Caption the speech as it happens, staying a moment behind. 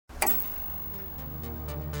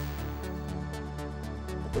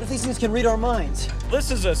What if these things can read our minds? This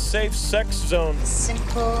is a safe sex zone.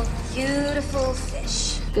 Simple, beautiful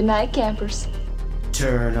fish. Good night, campers.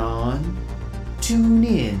 Turn on, tune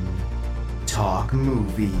in, talk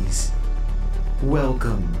movies.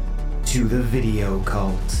 Welcome to the Video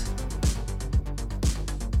Cult.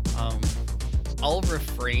 I'll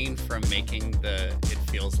refrain from making it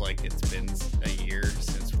feels like it's been a year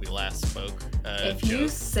since we last spoke. If you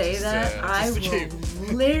say that, I will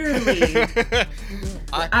literally...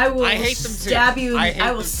 I will hate them stab too. you.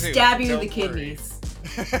 I will stab you in the Don't worry. kidneys.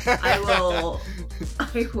 I will.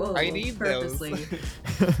 I need purposely.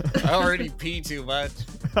 those. I already pee too much.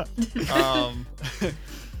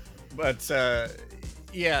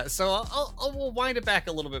 Yeah. So we'll wind it back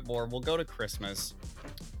a little bit more. We'll go to Christmas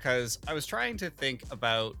because I was trying to think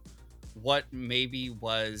about what maybe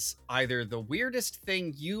was either the weirdest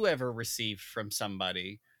thing you ever received from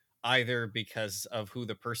somebody, either because of who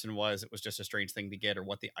the person was, it was just a strange thing to get, or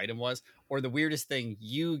what the item was, or the weirdest thing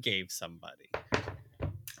you gave somebody.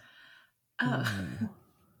 Oh.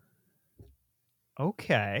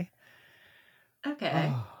 Okay.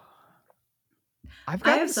 Okay. Oh. I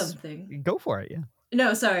have something. Go for it, yeah.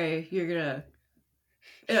 No, sorry. You're gonna...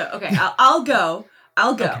 Yeah, okay, I'll go.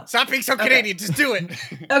 Okay. Stop being so Canadian. Just do it.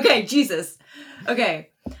 Okay, Jesus. Okay.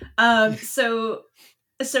 So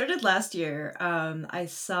it started last year. I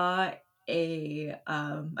saw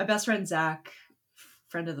my best friend Zach,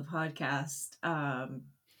 friend of the podcast.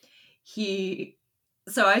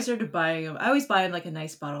 So I started buying him. I always buy him like a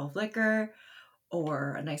nice bottle of liquor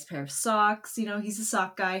or a nice pair of socks. You know, he's a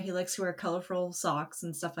sock guy. He likes to wear colorful socks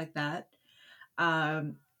and stuff like that.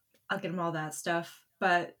 I'll get him all that stuff.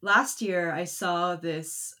 But last year I saw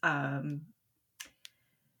this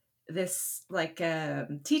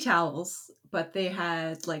tea towels, but they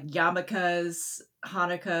had like yarmulkes,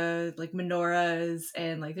 Hanukkah, like menorahs,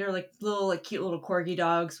 and like they're like little like cute little corgi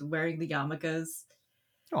dogs wearing the yarmulkes.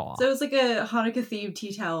 Aww. So it was like a Hanukkah themed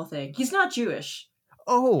tea towel thing. He's not Jewish.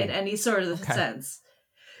 In any sort of sense.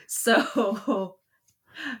 So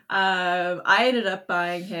I ended up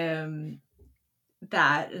buying him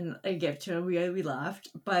that and a gift to him. We laughed.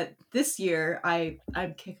 But this year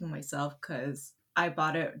I'm kicking myself because I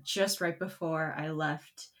bought it just right before I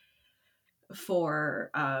left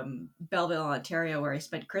for Belleville, Ontario, where I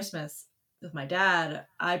spent Christmas with my dad.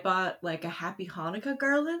 I bought like a Happy Hanukkah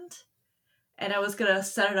garland, and I was gonna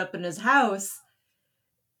set it up in his house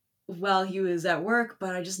while he was at work,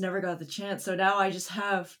 but I just never got the chance. So now I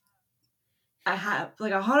have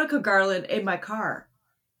like a Hanukkah garland in my car.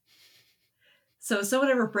 So if someone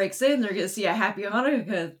ever breaks in, they're gonna see a Happy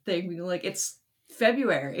Hanukkah thing, being like, it's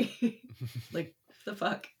February. Like, the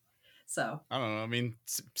fuck? So I don't know. I mean,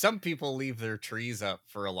 some people leave their trees up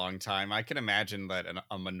for a long time. I can imagine that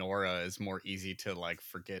a menorah is more easy to like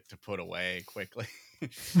forget to put away quickly.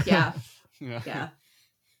 Yeah. Yeah.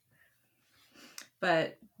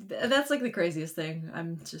 But that's like the craziest thing.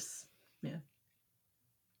 I'm just, yeah.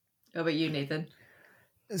 How about you, Nathan?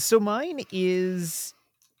 So mine is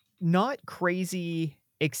not crazy,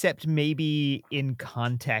 except maybe in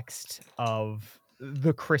context of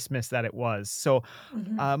the Christmas that it was. So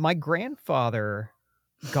my grandfather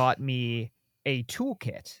got me a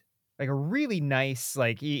toolkit, like a really nice,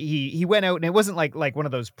 like he went out, and it wasn't like one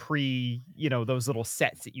of those those little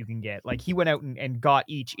sets that you can get. Like he went out and got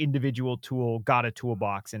each individual tool, got a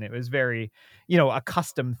toolbox, and it was very, a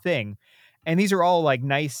custom thing. And these are all like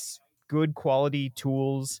nice, good quality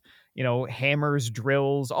tools, hammers,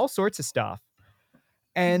 drills, all sorts of stuff.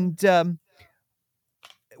 And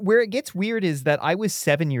where it gets weird is that I was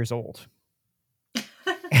 7 years old.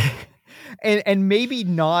 and maybe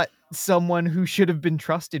not someone who should have been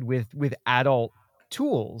trusted with adult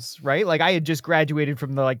tools, right? Like I had just graduated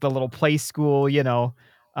from the little play school,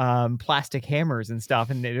 plastic hammers and stuff.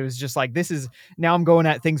 And it was just like, now I'm going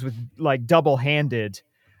at things with like double-handed.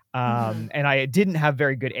 And I didn't have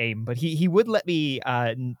very good aim, but he would let me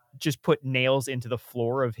just put nails into the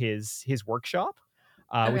floor of his workshop,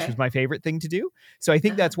 which was my favorite thing to do. So I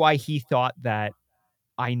think that's why he thought that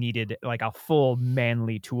I needed like a full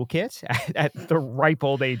manly toolkit at the ripe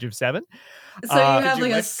old age of 7. So you have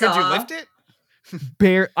like a saw. Could you lift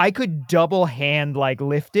it? I could double hand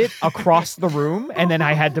lift it across the room, and then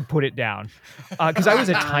I had to put it down because I was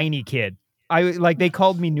a tiny kid. They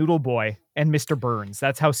called me Noodle Boy and Mr. Burns.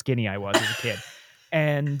 That's how skinny I was as a kid.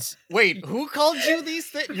 And wait, who called you these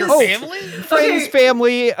things? Your family? Friends,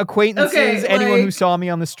 family, acquaintances, anyone who saw me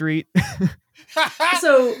on the street.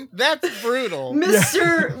 So that's brutal.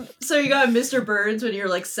 So you got Mr. Burns when you're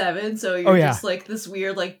like 7, so you're just like this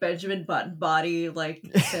weird like Benjamin Button body like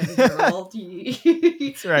 7-year-old.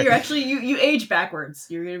 That's right. You're actually you age backwards.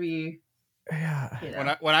 You're gonna be Yeah. You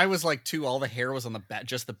know? When I was like 2, all the hair was on the back,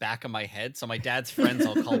 just the back of my head. So my dad's friends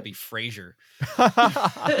all called me Frasier.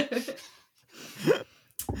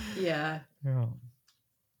 Yeah. Yeah.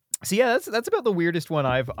 So yeah, that's about the weirdest one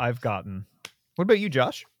I've gotten. What about you,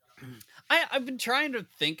 Josh? I've been trying to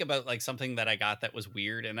think about like something that I got that was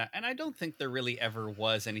weird, and I don't think there really ever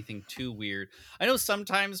was anything too weird. I know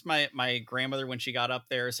sometimes my grandmother, when she got up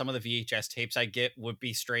there, some of the VHS tapes I get would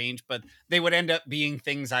be strange, but they would end up being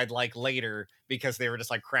things I'd like later because they were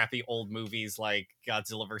just like crappy old movies like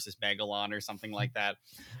Godzilla versus Megalon or something like that.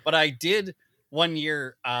 But I did one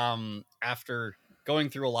year after going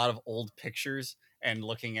through a lot of old pictures and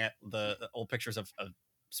looking at the old pictures of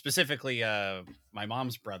specifically my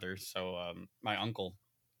mom's brother, so my uncle,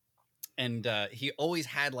 and he always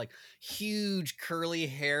had like huge curly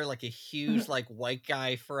hair, like a huge like white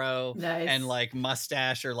guy fro, Nice. and like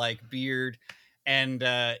mustache or like beard, and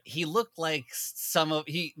he looked like some of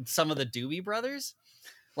the Doobie Brothers,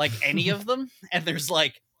 like any of them, and there's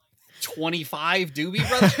like 25 Doobie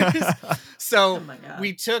Brothers. So Oh my God.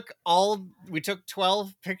 we took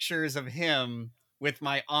 12 pictures of him with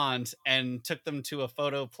my aunt and took them to a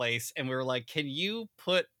photo place, and we were like, can you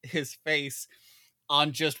put his face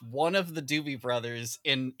on just one of the Doobie Brothers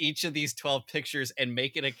in each of these 12 pictures and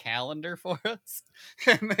make it a calendar for us?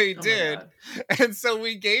 And they Oh my did. God. And so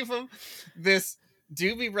we gave him this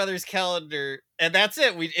Doobie Brothers calendar, and that's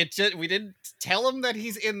it. We didn't tell him that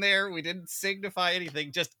he's in there. We didn't signify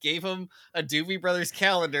anything. Just gave him a Doobie Brothers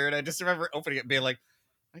calendar, and I just remember opening it and being like,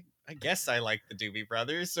 I guess I like the Doobie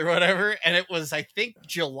Brothers or whatever. And it was, I think,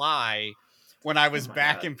 July when I was Oh my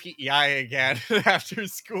back God. in PEI again after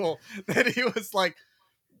school that he was like,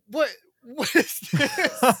 what is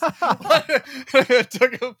this? It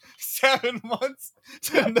took him 7 months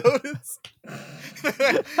to notice.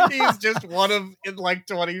 He's just one of like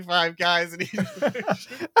 25 guys, and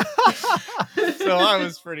so I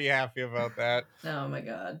was pretty happy about that. Oh my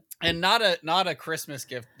God. And not a Christmas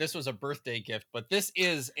gift. This was a birthday gift, but this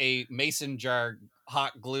is a mason jar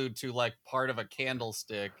hot glued to like part of a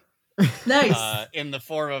candlestick, Nice. in the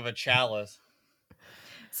form of a chalice.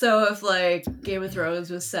 So if like Game of Thrones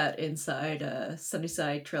was set inside a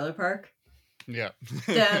Sunnyside trailer park. Yeah.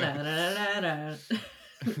 Da-na-na-na-na-na.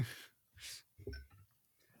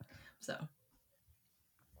 So.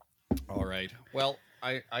 All right. Well,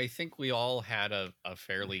 I think we all had a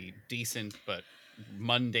fairly decent but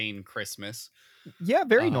mundane Christmas. Yeah,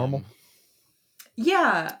 very normal.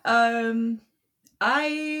 Yeah.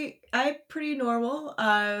 I pretty normal.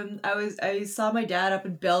 I saw my dad up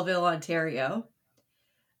in Belleville, Ontario.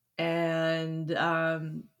 And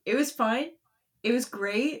it was fine. It was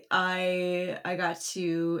great. I got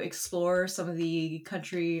to explore some of the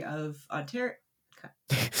country of Ontario.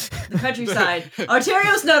 The countryside.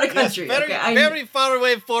 Ontario's not a country. Yes, very, very far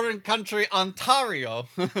away foreign country, Ontario.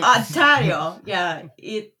 Ontario. Yeah.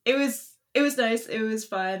 It was nice. It was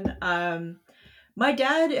fun. My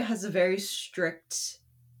dad has a very strict,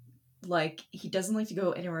 like, he doesn't like to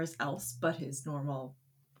go anywhere else but his normal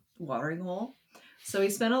watering hole. So we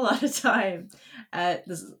spent a lot of time at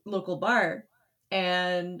this local bar,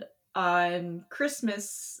 and on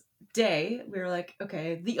Christmas Day, we were like,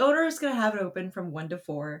 okay, the owner is going to have it open from 1 to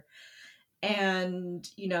 4. And,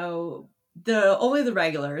 you know, only the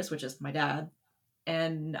regulars, which is my dad,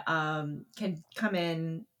 and can come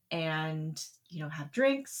in and, you know, have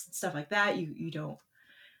drinks, stuff like that. You don't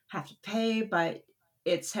have to pay, but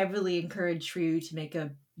it's heavily encouraged for you to make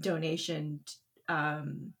a donation.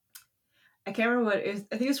 I can't remember what it was.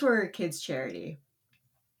 I think it was for a kids' charity.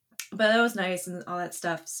 But that was nice and all that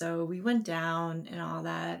stuff. So we went down and all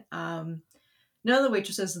that. None of the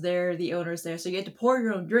waitresses are there, the owner's there, so you had to pour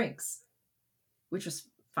your own drinks, which was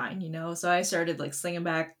fine, you know. So I started like slinging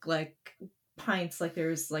back like pints like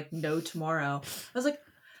there's like no tomorrow. I was like,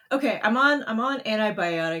 okay, I'm on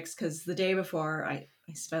antibiotics because the day before I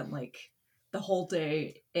spent like the whole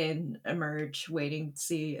day in Emerge waiting to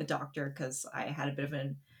see a doctor because I had a bit of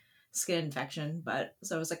an skin infection. But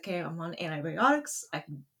so I was like, okay, I'm on antibiotics. I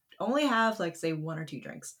can only have like say 1 or 2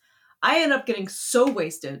 drinks. I ended up getting so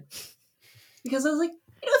wasted because I was like,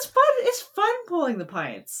 you know, it's fun. It's fun pulling the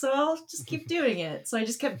pints, so I'll just keep doing it. So I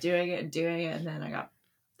just kept doing it, and then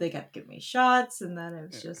they kept giving me shots, and then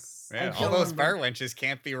it was just all those bar wenches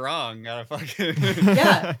can't be wrong.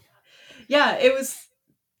 Yeah. It was,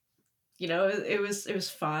 you know, it was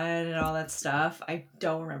fun and all that stuff. I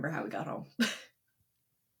don't remember how we got home.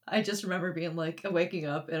 I just remember being like waking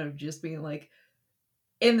up and I'm just being like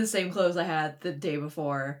in the same clothes I had the day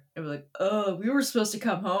before. And we're like, oh, we were supposed to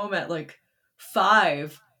come home at like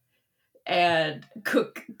 5 and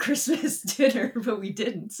cook Christmas dinner, but we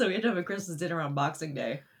didn't. So we had to have a Christmas dinner on Boxing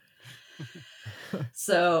Day.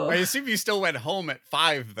 So I assume you still went home at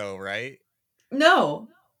 5 though, right? no,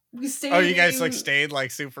 we stayed. Oh, you guys like stayed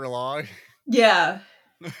like super long? Yeah,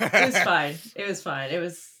 it was fine. It was fine. It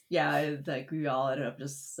was, yeah, like we all ended up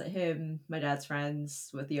just him, my dad's friends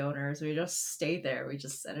with the owners. We just stayed there. We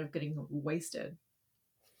just ended up getting wasted.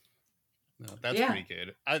 No, that's Yeah. pretty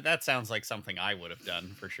good. That sounds like something I would have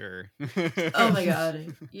done for sure. Oh my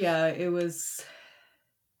god. Yeah, it was.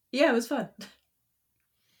 Yeah, it was fun.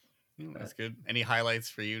 That's good. Any highlights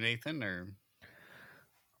for you, Nathan? Or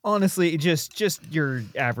Honestly, just your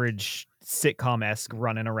average sitcom-esque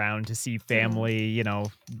running around to see family, you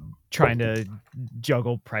know, trying to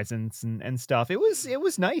juggle presents and stuff. It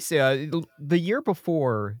was nice. The year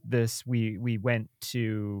before this, we went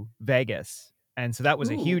to Vegas, and so that was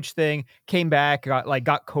a huge thing. Came back,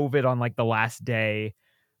 got COVID on like the last day,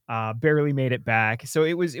 barely made it back. So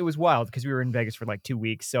it was wild because we were in Vegas for like 2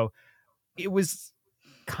 weeks. So it was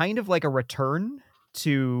kind of like a return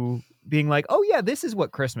to being like, oh yeah, this is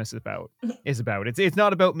what Christmas is about. It's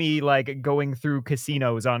not about me like going through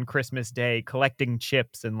casinos on Christmas Day, collecting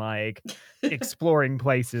chips and like exploring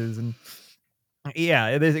places. And yeah,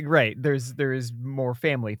 it is great. There's more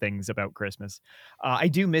family things about Christmas. I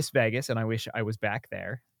do miss Vegas, and I wish I was back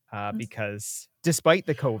there because despite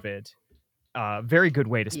the COVID, very good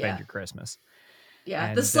way to spend your Christmas. Yeah,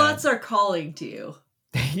 And the slots are calling to you.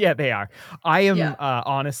 yeah, they are. I am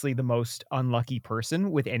honestly the most unlucky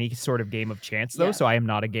person with any sort of game of chance, though. So I am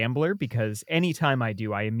not a gambler because anytime I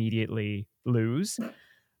do, I immediately lose.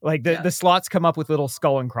 Like the slots come up with little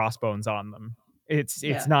skull and crossbones on them. It's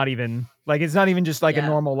not even just like a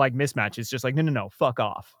normal like mismatch. It's just like no, fuck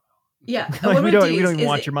off. Yeah, like, we don't even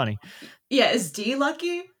want your money. Yeah, is D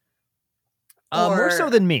lucky? More so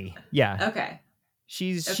than me. Yeah. Okay.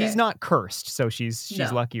 She's not cursed, so she's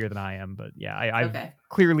luckier than I am. But yeah, I've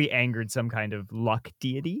clearly angered some kind of luck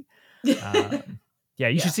deity. Yeah,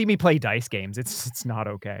 you should see me play dice games. It's not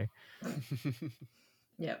okay.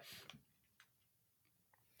 Yep.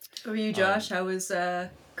 How are you, Josh? How was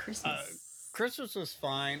Christmas? Christmas was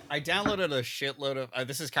fine. I downloaded a shitload of.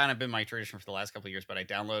 This has kind of been my tradition for the last couple of years, but I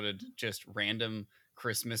downloaded just random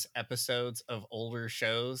Christmas episodes of older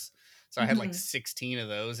shows. So I had like 16 of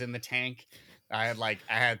those in the tank. I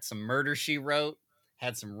had some Murder, She Wrote,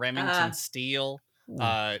 had some Remington Steele,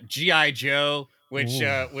 G.I. Joe, which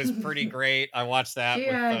was pretty great. I watched that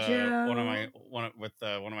with one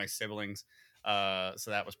of my siblings.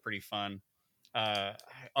 So that was pretty fun.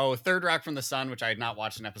 Third Rock from the Sun, which I had not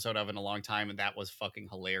watched an episode of in a long time, and that was fucking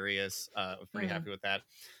hilarious. I was pretty happy with that.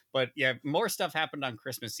 But yeah, more stuff happened on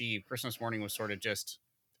Christmas Eve. Christmas morning was sort of just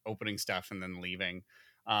opening stuff and then leaving.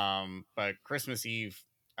 But Christmas Eve,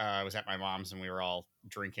 I was at my mom's and we were all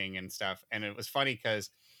drinking and stuff. And it was funny because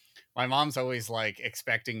my mom's always like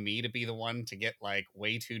expecting me to be the one to get like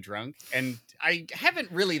way too drunk. And I haven't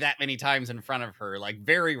really that many times in front of her, like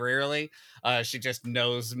very rarely. She just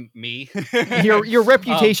knows me. Your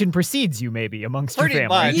reputation precedes you maybe amongst your family.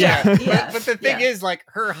 Much, yeah. But the thing is, like,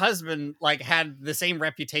 her husband like had the same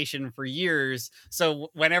reputation for years. So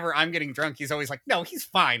whenever I'm getting drunk, he's always like, no, he's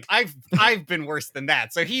fine. I've been worse than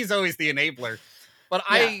that. So he's always the enabler. But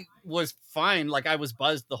I was fine. Like, I was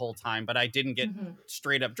buzzed the whole time, but I didn't get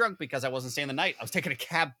straight up drunk because I wasn't staying the night. I was taking a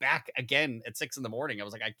cab back again at 6 a.m. I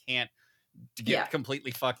was like, I can't get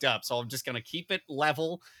completely fucked up. So I'm just going to keep it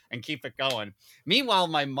level and keep it going. Meanwhile,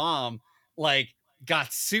 my mom, like,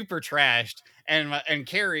 got super trashed. And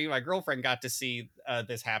Carrie, my girlfriend, got to see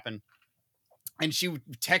this happen. And she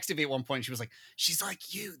texted me at one point. She was like, she's like,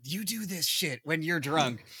 you do this shit when you're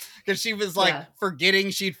drunk. Because she was like forgetting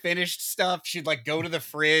she'd finished stuff. She'd like go to the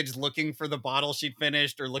fridge looking for the bottle she'd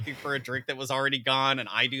finished or looking for a drink that was already gone. And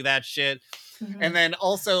I do that shit. And then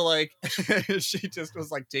also like, she just was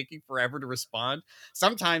like taking forever to respond.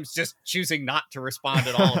 Sometimes just choosing not to respond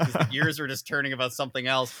at all because the gears were just turning about something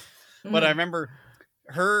else. But I remember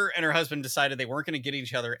her and her husband decided they weren't going to get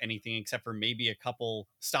each other anything except for maybe a couple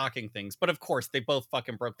stocking things. But of course, they both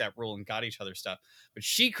fucking broke that rule and got each other stuff. But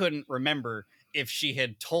she couldn't remember if she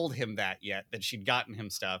had told him that yet, that she'd gotten him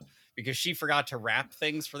stuff, because she forgot to wrap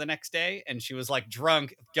things for the next day. And she was like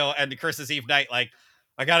drunk, and Christmas Eve night, like,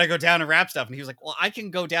 I got to go down and wrap stuff. And he was like, well, I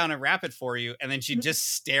can go down and wrap it for you. And then she'd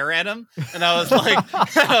just stare at him. And I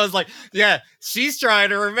was like, yeah, she's trying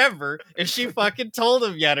to remember if she fucking told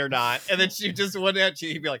him yet or not. And then she just went at you.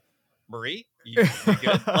 He'd be like, Marie, you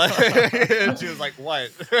good? And she was like,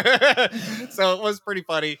 what? So it was pretty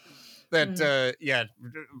funny that,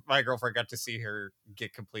 my girlfriend got to see her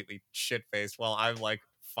get completely shit-faced while I'm like,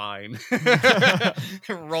 fine.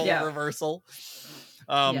 Role reversal.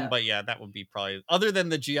 But yeah, that would be probably, other than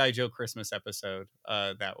the G.I. Joe Christmas episode,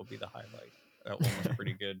 that would be the highlight. That one was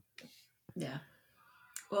pretty good. Yeah.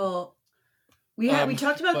 Well, we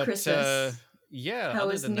talked about Christmas. Yeah. How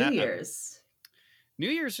other was than New that, Year's? New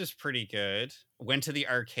Year's was pretty good. Went to the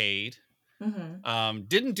arcade. Mm-hmm.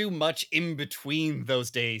 Didn't do much in between those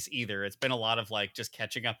days either. It's been a lot of like just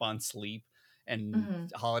catching up on sleep, and Mm-hmm.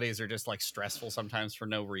 holidays are just like stressful sometimes for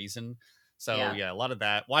no reason. So Yeah. yeah, a lot of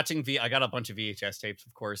that. Watching I got a bunch of VHS tapes,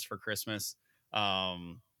 of course, for Christmas.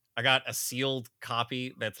 I got a sealed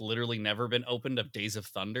copy that's literally never been opened of Days of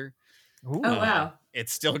Thunder. Ooh. Oh, wow.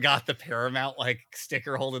 It's still got the Paramount like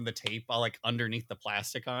sticker holding the tape like underneath the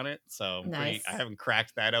plastic on it. So Nice. I haven't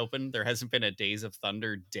cracked that open. There hasn't been a Days of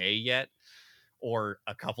Thunder day yet, or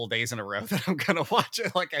a couple days in a row that I'm gonna watch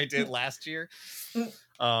it like I did last year.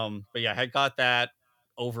 But yeah, I got that,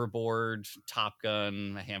 Overboard, Top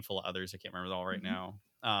Gun, a handful of others. I can't remember them all right now.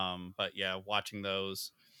 But yeah, watching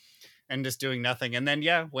those and just doing nothing. And then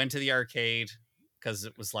yeah, went to the arcade because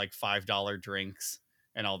it was like $5 drinks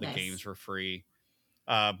and all the Nice. games were free.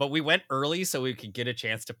 But we went early so we could get a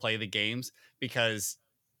chance to play the games, because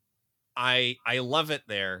I love it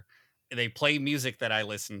there. They play music that I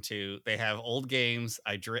listen to. They have old games.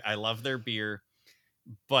 I love their beer.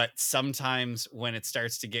 But sometimes when it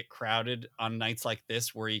starts to get crowded on nights like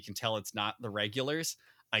this, where you can tell it's not the regulars,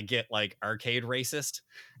 I get like arcade racist.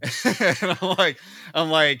 And I'm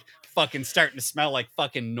like fucking starting to smell like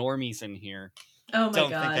fucking normies in here. Oh my Don't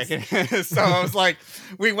god. think I can. So I was like,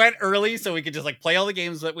 we went early so we could just like play all the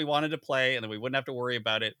games that we wanted to play, and then we wouldn't have to worry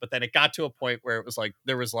about it. But then it got to a point where it was like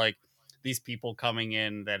there was like these people coming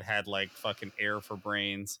in that had like fucking air for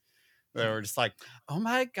brains. They were just like, oh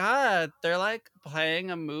my god, they're like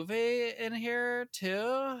playing a movie in here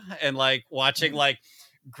too, and like watching like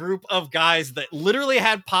group of guys that literally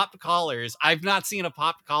had popped collars. I've not seen a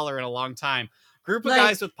popped collar in a long time. Group of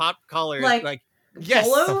guys with popped collars, like yes,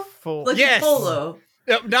 polo, like yes, polo.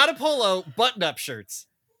 No, not a polo, button-up shirts,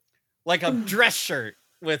 like a dress shirt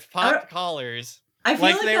with popped collars. I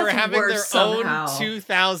feel like they that's were having their somehow. own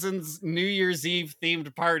 2000s New Year's Eve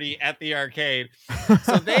themed party at the arcade.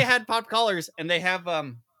 So they had popped collars, and they have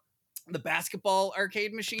the basketball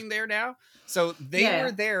arcade machine there now. So they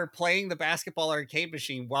were there playing the basketball arcade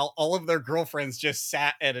machine while all of their girlfriends just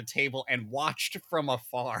sat at a table and watched from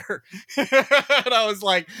afar. And I was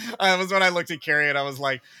like, that was when I looked at Carrie and I was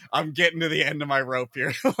like, I'm getting to the end of my rope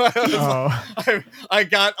here. I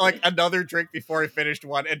got like another drink before I finished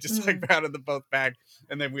one and just like pounded them both back.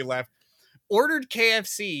 And then we left. Ordered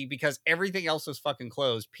KFC because everything else was fucking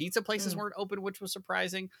closed. Pizza places weren't open, which was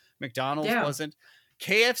surprising. McDonald's wasn't.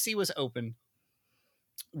 KFC was open.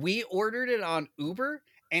 We ordered it on Uber,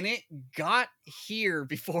 and it got here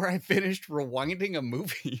before I finished rewinding a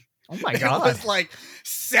movie. Oh my god! It was like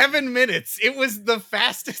 7 minutes. It was the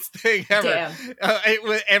fastest thing ever.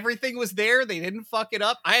 Everything was there. They didn't fuck it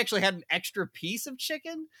up. I actually had an extra piece of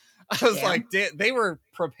chicken. I was like, they were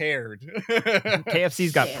prepared.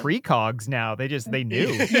 KFC's got precogs now. They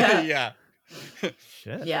knew. Yeah.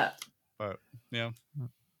 Shit. Yeah. But yeah.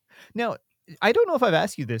 Now, I don't know if I've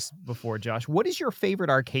asked you this before, Josh. What is your favorite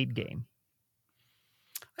arcade game?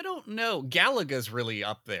 I don't know. Galaga's really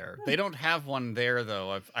up there. They don't have one there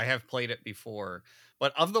though. I have played it before,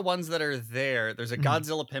 but of the ones that are there, there's a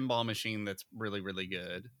Godzilla pinball machine that's really, really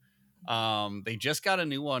good. They just got a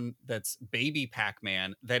new one that's Baby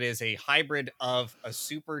Pac-Man that is a hybrid of a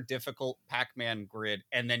super difficult Pac-Man grid,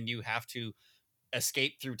 and then you have to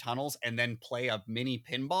escape through tunnels and then play a mini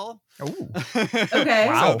pinball. Oh, okay.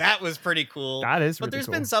 Wow. So that was pretty cool. That is, but there's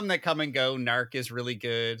been some that come and go. Narc is really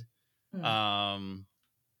good.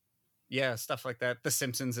 Yeah, stuff like that. The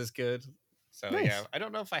Simpsons is good. So Nice. yeah, I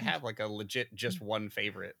don't know if I have like a legit just one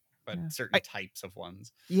favorite, but certain types of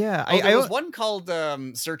ones. Yeah, there was one called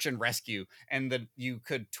Search and Rescue, and you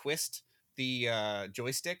could twist the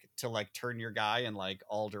joystick to like turn your guy in like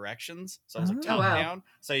all directions. So it was like top down.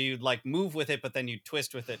 So you'd like move with it, but then you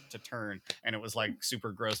twist with it to turn, and it was like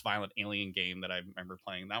super gross, violent alien game that I remember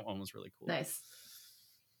playing. That one was really cool. Nice.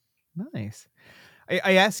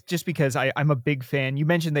 I ask just because I'm a big fan. You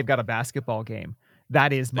mentioned they've got a basketball game.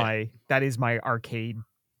 That is my arcade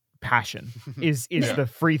passion is the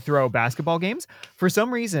free throw basketball games. For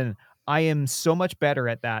some reason, I am so much better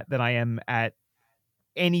at that than I am at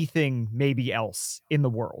anything maybe else in the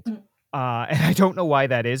world. And I don't know why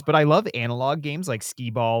that is, but I love analog games like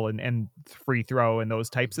skee ball and free throw and those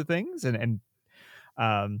types of things. And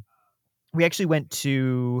we actually went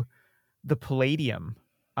to the Palladium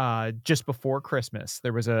just before Christmas.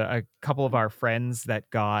 There was a couple of our friends that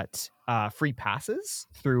got free passes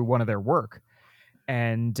through one of their work.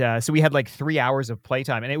 And so we had like 3 hours of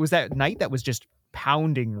playtime, and it was that night that was just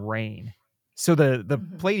pounding rain. So the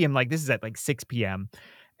Palladium, like this is at like 6 p.m.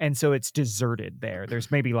 And so it's deserted there.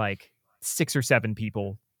 There's maybe like 6 or 7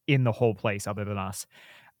 people in the whole place other than us.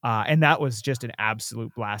 And that was just an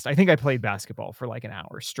absolute blast. I think I played basketball for like an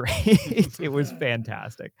hour straight. It was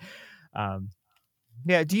fantastic.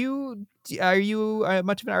 Yeah. Are you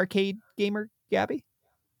much of an arcade gamer, Gabby?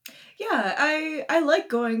 Yeah, I like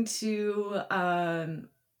going to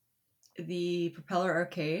the Propeller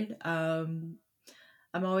Arcade. I'm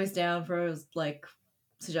always down for like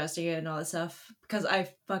suggesting it and all that stuff because I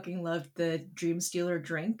fucking love the Dream Stealer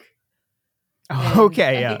drink. And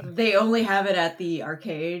Okay, I yeah. think they only have it at the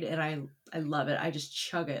arcade, and I love it. I just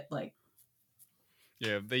chug it like.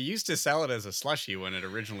 Yeah, they used to sell it as a slushie when it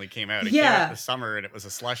originally came out. It came Yeah. out this summer and it was a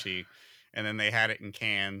slushie, and then they had it in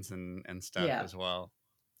cans and stuff Yeah. as well.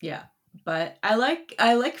 Yeah, but I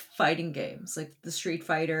like fighting games like the Street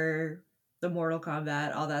Fighter, the Mortal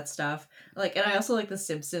Kombat, all that stuff. Like, and I also like the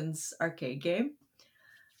Simpsons arcade game.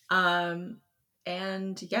 And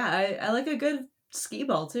yeah, I like a good skee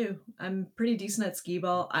ball too. I'm pretty decent at skee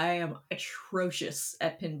ball. I am atrocious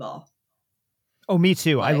at pinball. Oh, me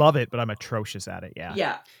too. I Like- love it, but I'm atrocious at it. Yeah.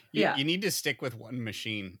 Yeah. Yeah. You need to stick with one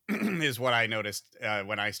machine is what I noticed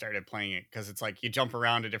when I started playing it, because it's like you jump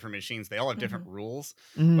around to different machines. They all have different rules,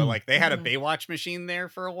 but like they had a Baywatch machine there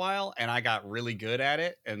for a while, and I got really good at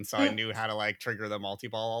it, and so I knew how to like trigger the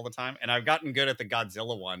multi-ball all the time. And I've gotten good at the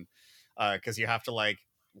Godzilla one because you have to like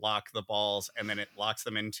lock the balls, and then it locks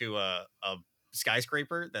them into a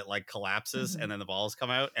skyscraper that like collapses, and then the balls come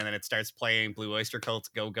out, and then it starts playing Blue Oyster Cult's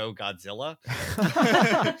Go Go Godzilla.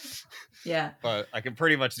 Yeah. But I can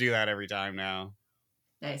pretty much do that every time now.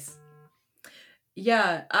 Nice.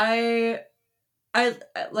 Yeah, I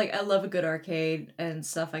love a good arcade and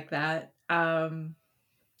stuff like that.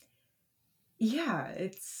 Yeah,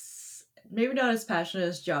 it's maybe not as passionate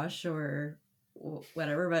as Josh or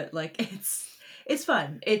whatever, but like it's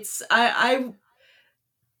fun. I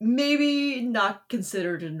maybe not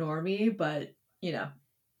considered a normie, but you know,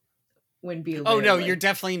 wouldn't be. Oh no, like, you're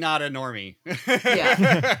definitely not a normie.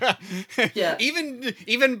 Yeah. Yeah.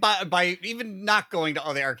 Even by even not going to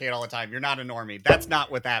the arcade all the time, you're not a normie. That's not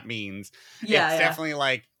what that means. Yeah, it's yeah. definitely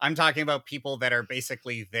like I'm talking about people that are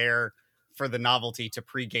basically there for the novelty to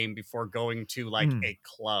pregame before going to like a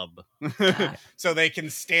club. So they can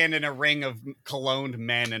stand in a ring of cologned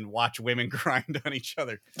men and watch women grind on each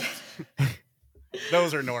other.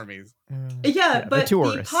 Those are normies. Yeah, but the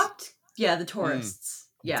tourists. The tourists.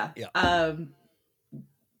 Yeah. Yeah.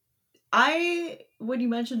 When you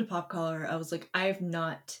mentioned a pop collar, I was like, I have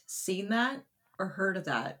not seen that or heard of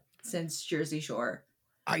that since Jersey Shore.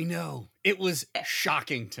 I know. It was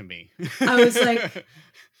shocking to me. I was like,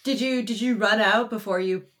 did you run out before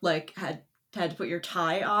you like had to put your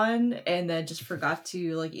tie on and then just forgot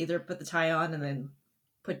to like either put the tie on and then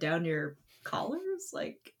put down your collars?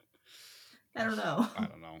 Like, I don't know.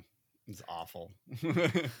 It's awful.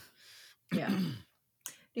 Yeah.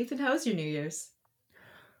 Nathan, how was your New Year's?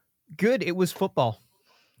 Good. It was football.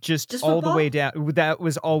 Just all football? the way down. That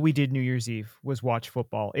was all we did New Year's Eve was watch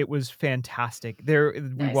football. It was fantastic. We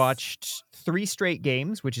Nice. watched 3 straight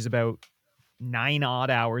games, which is about 9 odd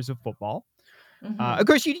hours of football. Of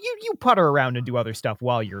course, you putter around and do other stuff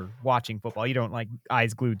while you're watching football. You don't like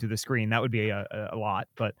eyes glued to the screen. That would be a lot.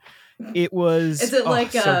 But it was. Is it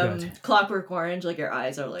like so good. Clockwork Orange? Like your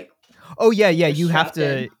eyes are like. Oh yeah. You have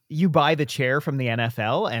to. in. You buy the chair from the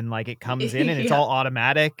NFL, and like it comes in, and it's all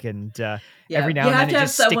automatic. And every now and then it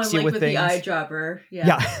just sticks you with things. The eyedropper.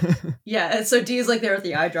 Yeah. Yeah. And so Dee's like there with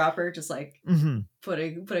the eyedropper, just like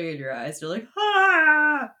putting in your eyes. You're like,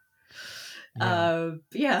 ah.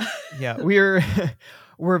 Yeah.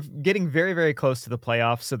 We're getting very, very close to the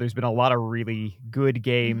playoffs, so there's been a lot of really good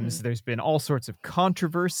games. There's been all sorts of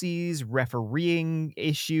controversies, refereeing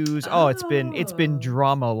issues. It's been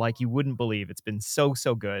drama like you wouldn't believe. It's been so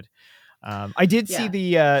good. I did see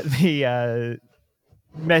the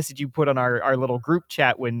message you put on our little group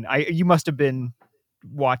chat when you must have been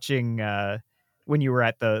watching when you were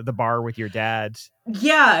at the bar with your dad.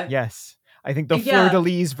 Yeah. Yes. I think the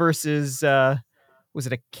Fleur-de-Lis versus was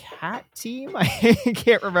it a cat team? I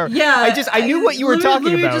can't remember. Yeah. I knew what you were talking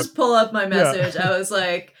about. Let me just pull up my message. I was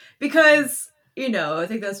like, because, I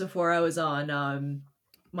think that's before I was on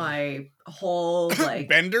my whole like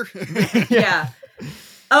Bender? Yeah.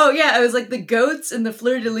 Oh yeah, it was like the goats and the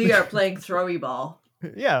Fleur-de-Lis are playing throwy ball.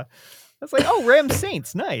 Yeah. I was like, oh, Ram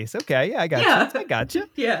Saints, nice. Okay, yeah, I got you.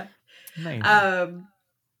 Yeah. Nice.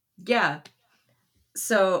 Yeah.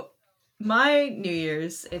 So my New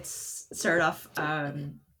Year's, it's started off.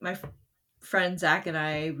 My friend Zach and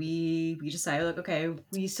I, we decided like, okay,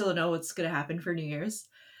 we still don't know what's gonna happen for New Year's,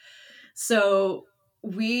 so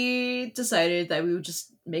we decided that we would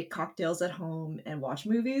just make cocktails at home and watch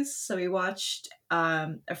movies. So we watched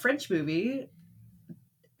a French movie,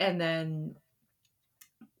 and then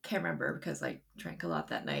can't remember because I drank a lot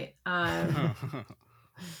that night.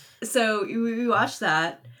 So we watched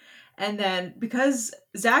that, and then because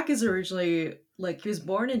Zach is originally like he was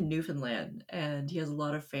born in Newfoundland and he has a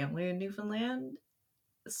lot of family in Newfoundland,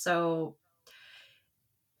 so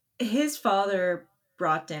his father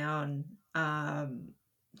brought down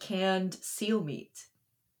canned seal meat.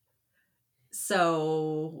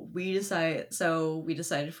 So we decided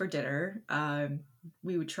for dinner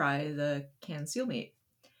we would try the canned seal meat.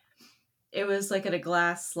 It was like in a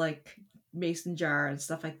glass like mason jar and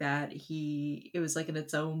stuff like that. It was like in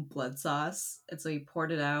its own blood sauce, and so he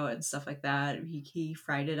poured it out and stuff like that. He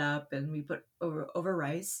fried it up and we put over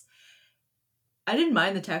rice. I didn't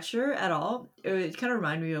mind the texture at all. It kind of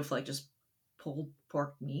reminded me of like just pulled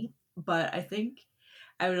pork meat, but I think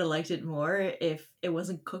I would have liked it more if it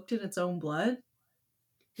wasn't cooked in its own blood,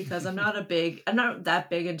 because I'm not that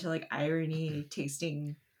big into like irony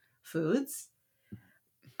tasting foods.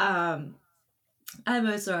 I had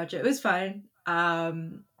my sriracha. It was fine.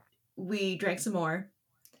 We drank some more,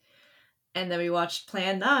 and then we watched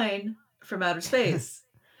Plan 9 from Outer Space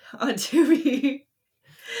on TV.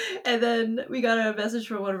 And then we got a message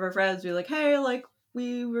from one of our friends. We were like, hey, like,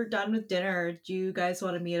 we were done with dinner. Do you guys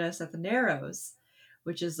want to meet us at the Narrows?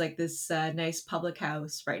 Which is like this nice public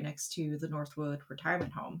house right next to the Northwood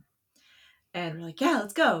retirement home. And we're like, yeah,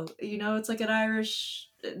 let's go. You know, it's like an Irish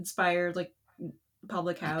inspired like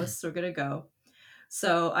public house. So we're going to go.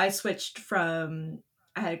 So I switched from,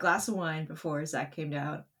 I had a glass of wine before Zach came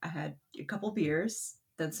down. I had a couple beers,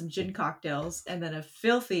 then some gin cocktails, and then a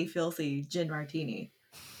filthy, filthy gin martini.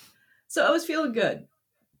 So I was feeling good.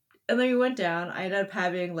 And then we went down. I ended up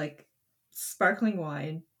having like sparkling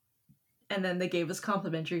wine. And then they gave us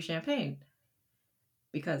complimentary champagne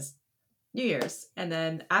because New Year's. And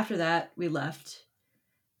then after that, we left.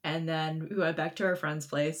 And then we went back to our friend's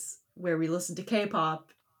place where we listened to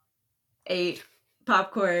K-pop, ate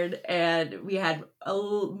popcorn, and we had a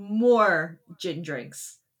little more gin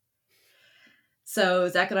drinks. So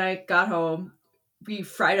Zach and I got home. We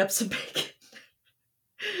fried up some bacon.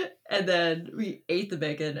 And then we ate the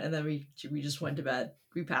bacon, and then we just went to bed.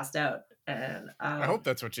 We passed out, and I hope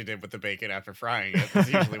that's what you did with the bacon after frying it. That's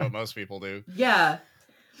usually what most people do. Yeah.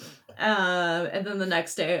 And then the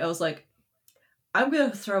next day, I was like, I'm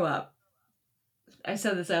gonna throw up. I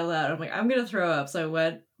said this out loud. I'm like, I'm gonna throw up. So I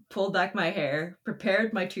went, pulled back my hair,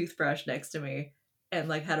 prepared my toothbrush next to me, and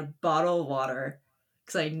like had a bottle of water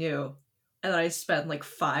because I knew. And then I spent like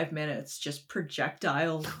 5 minutes just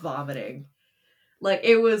projectile vomiting. Like,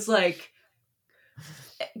 it was like,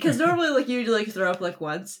 because normally like you like throw up like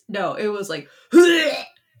once. No, it was like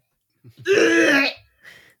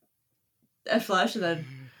a flush, and then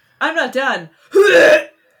I'm not done.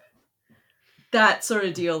 That sort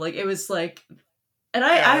of deal. Like, it was like, and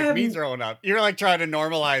I like me throwing up. You're like trying to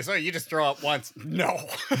normalize. Oh, you just throw up once. No,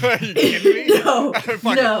 are you kidding me? No,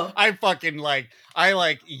 no. I fucking like. I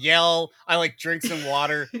like yell. I like drink some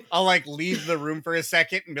water. I'll like leave the room for a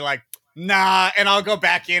second and be like, nah, and I'll go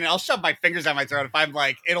back in and I'll shove my fingers down my throat if I'm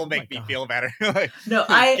like, it'll make me feel better. Like, no,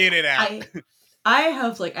 get it out. I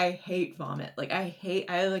have like, I hate vomit. Like, I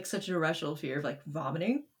have like such an irrational fear of like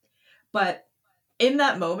vomiting. But in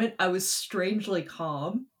that moment, I was strangely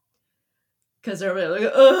calm because everybody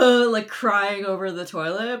like crying over the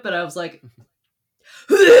toilet, but I was like,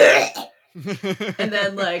 and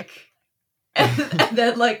then like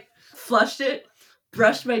flushed it,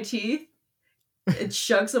 brushed my teeth, and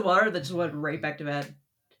chugged some water that just went right back to bed.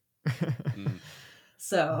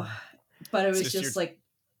 So, but it was just like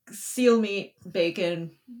seal meat,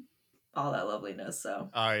 bacon, all that loveliness. So,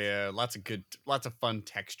 oh yeah, lots of fun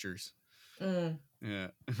textures. Yeah.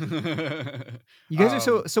 You guys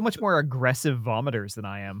are so much more aggressive vomiters than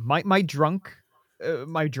I am. My drunk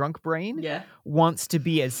brain wants to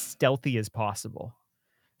be as stealthy as possible.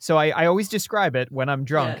 So I always describe it when I'm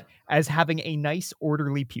drunk as having a nice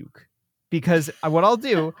orderly puke. Because what I'll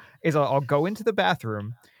do is I'll go into the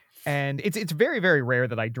bathroom, and it's very, very rare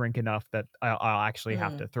that I drink enough that I'll actually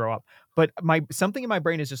have to throw up. But something in my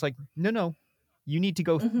brain is just like, no, you need to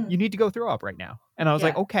go. You need to go throw up right now. And I was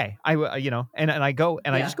like, okay, and I go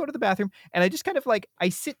and I just go to the bathroom, and I just kind of like I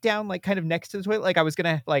sit down like kind of next to the toilet, like I was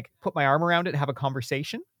gonna like put my arm around it and have a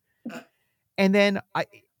conversation. And then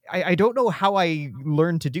I don't know how I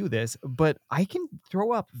learned to do this, but I can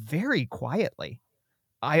throw up very quietly.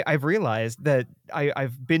 I've realized that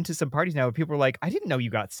I've been to some parties now where people are like, I didn't know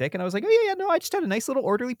you got sick. And I was like, oh yeah, no, I just had a nice little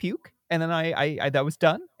orderly puke. And then I that was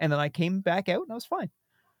done. And then I came back out and I was fine.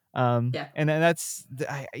 And then that's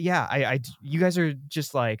you guys are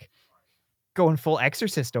just like going full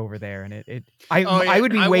Exorcist over there, and I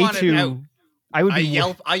would be way too. I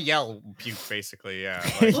yell puke basically. Yeah.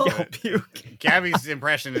 Like, puke. Gabby's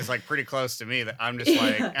impression is like pretty close to me. That I'm just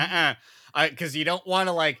like, because you don't want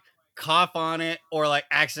to like cough on it or like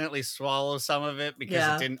accidentally swallow some of it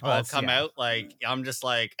because it didn't all come out. Like I'm just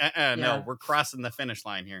like, no, we're crossing the finish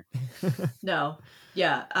line here. No,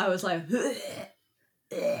 yeah, I was like,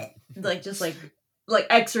 like just like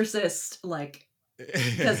Exorcist, like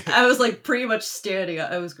because I was like pretty much standing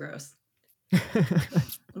up. It was gross,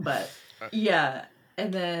 but yeah.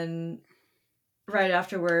 And then right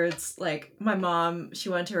afterwards, like my mom, she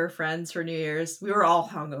went to her friends for New Year's. We were all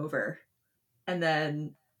hungover, and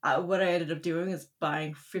then what I ended up doing is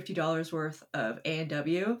buying $50 worth of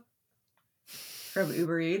A&W from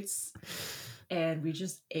Uber Eats, and we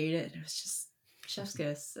just ate it. It was just chef's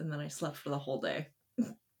kiss, and then I slept for the whole day.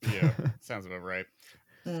 Yeah, sounds about right.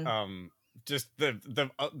 Just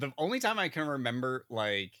the only time I can remember,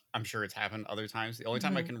 like, I'm sure it's happened other times. The only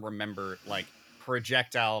time I can remember like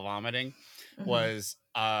projectile vomiting was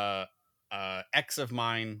ex of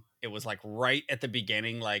mine. It was like right at the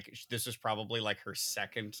beginning. Like this was probably like her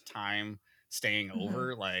second time staying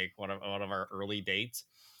over, like one of our early dates,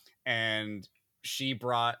 and she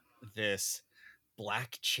brought this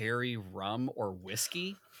black cherry rum or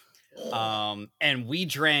whiskey. And we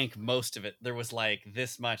drank most of it. There was like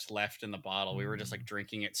this much left in the bottle. We were just like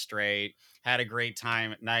drinking it straight, had a great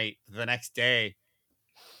time at night. The next day,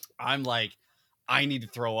 I'm like, I need to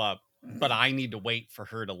throw up, but I need to wait for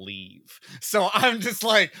her to leave. So I'm just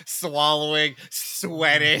like swallowing,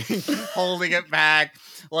 sweating, holding it back.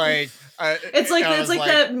 Like it's like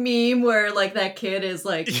that meme where like that kid is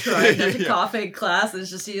like trying not to cough in class. It's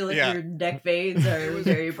just you like your neck veins are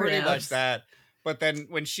very pretty pronounced. much that. But then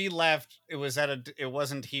when she left, it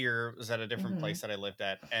wasn't here. It was at a different place that I lived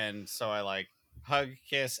at. And so I like hug,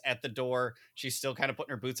 kiss at the door. She's still kind of putting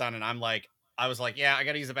her boots on. And I was like, yeah, I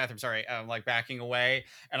got to use the bathroom. Sorry. I'm like backing away.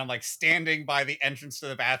 And I'm like standing by the entrance to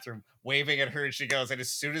the bathroom, waving at her. And she goes, and as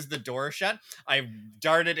soon as the door shut, I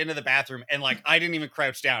darted into the bathroom and like, I didn't even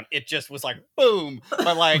crouch down. It just was like, boom.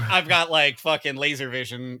 But like, I've got like fucking laser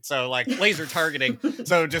vision. So like laser targeting.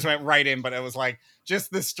 So it just went right in. But it was like,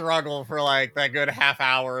 just the struggle for like that good half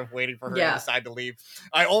hour of waiting for her to decide to leave.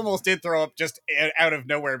 I almost did throw up just out of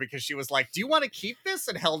nowhere because she was like, do you want to keep this?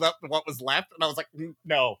 And held up what was left. And I was like,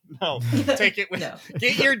 no, take it.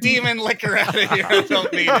 Get your demon liquor out of here. I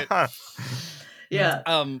don't need it. Yeah.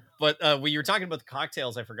 But when you were talking about the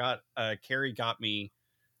cocktails, I forgot, Carrie got me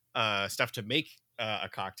stuff to make a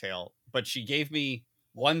cocktail, but she gave me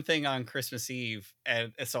one thing on Christmas Eve,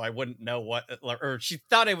 and so I wouldn't know what, or she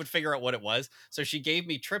thought I would figure out what it was. So she gave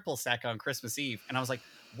me triple sec on Christmas Eve, and I was like,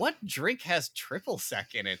 what drink has triple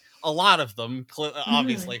sec in it? A lot of them,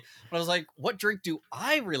 obviously. But I was like, what drink do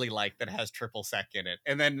I really like that has triple sec in it?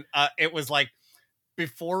 And then it was like,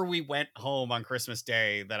 before we went home on Christmas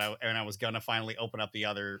Day that I was gonna finally open up the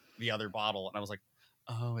other bottle, and I was like,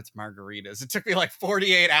 oh, it's margaritas. It took me like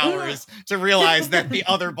 48 hours to realize that the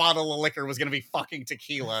other bottle of liquor was going to be fucking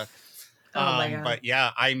tequila. My God. But yeah,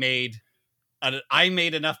 I made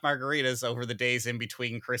enough margaritas over the days in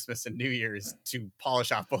between Christmas and New Year's to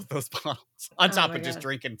polish off both those bottles on top of just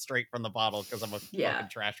drinking straight from the bottle because I'm a fucking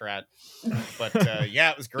trash rat. But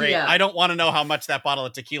it was great. I don't want to know how much that bottle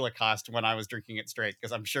of tequila cost when I was drinking it straight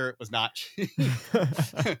because I'm sure it was not cheap.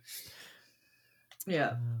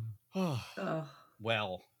 Yeah.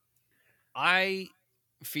 Well, I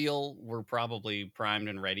feel we're probably primed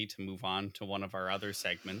and ready to move on to one of our other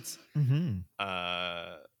segments. Mm-hmm.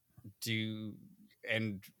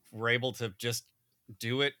 And we're able to just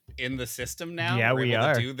do it in the system now. Yeah, we're we able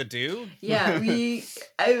are. to do the do. Yeah,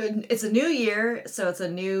 it's a new year, so it's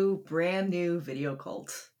a brand new video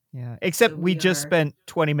cult. Yeah, except we just spent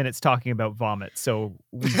 20 minutes talking about vomit, so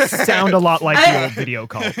we sound a lot like the old video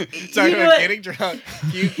call. Talking about getting drunk,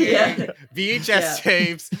 puking, VHS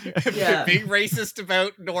tapes, being racist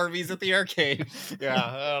about normies at the arcade. Yeah,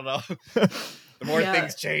 I don't know. The more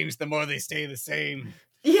things change, the more they stay the same.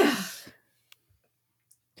 Yeah.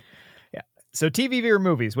 Yeah. So TV or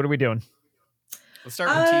movies, what are we doing? Let's start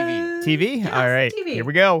with TV. TV? Yeah, all right, TV. Here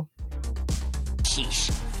we go.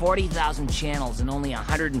 Sheesh, 40,000 channels and only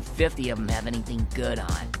 150 of them have anything good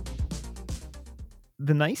on.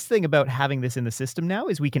 The nice thing about having this in the system now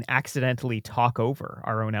is we can accidentally talk over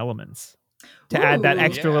our own elements to add that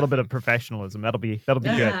extra little bit of professionalism. That'll be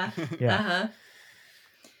good. Yeah.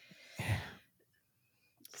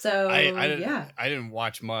 So I didn't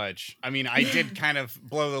watch much. I mean, I did kind of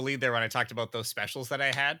blow the lead there when I talked about those specials that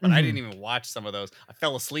I had, but I didn't even watch some of those. I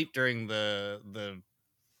fell asleep during the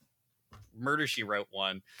Murder She Wrote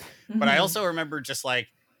one. But I also remember just like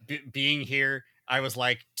being here. I was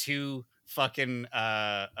like 2 fucking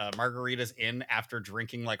margaritas in after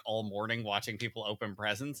drinking like all morning, watching people open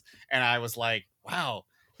presents, and I was like, wow,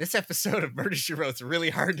 this episode of Murder She Wrote's really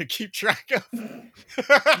hard to keep track of.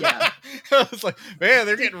 Yeah. I was like, man,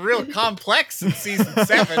 they're getting real complex in season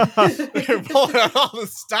 7. They're pulling out all the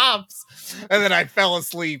stops, and then I fell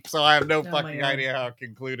asleep, so I have no fucking idea how it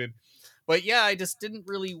concluded. But yeah, I just didn't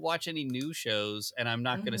really watch any new shows, and I'm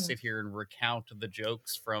not going to sit here and recount the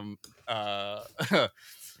jokes from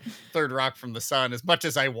Third Rock from the Sun as much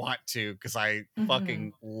as I want to, because I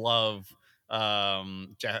fucking love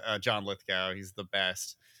John Lithgow. He's the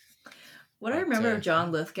best. What I remember of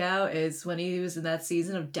John Lithgow is when he was in that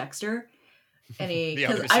season of Dexter, and he the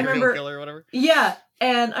other I remember killer or whatever. Yeah,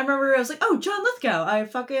 and I remember I was like, oh, John Lithgow. I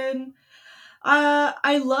fucking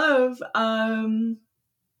I love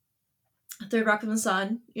Third Rock from the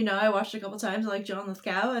Sun. You know, I watched it a couple times. I like John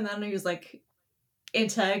Lithgow, and then he was like in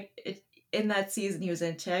that season he was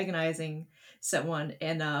antagonizing someone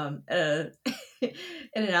in in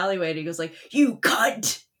an alleyway, and he goes like, "You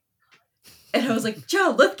cunt." And I was like,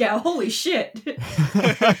 John Lithgow, holy shit.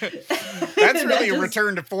 That's really a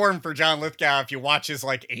return to form for John Lithgow if you watch his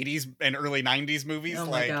like 80s and early 90s movies. Oh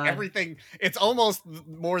like God. Everything, it's almost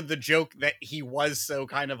more the joke that he was so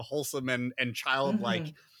kind of wholesome and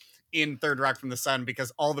childlike in Third Rock from the Sun,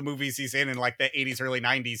 because all the movies he's in like the 80s, early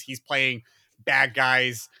 90s, he's playing bad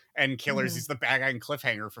guys and killers. He's the bad guy in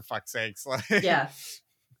Cliffhanger, for fuck's sakes. Yeah.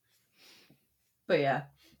 But yeah.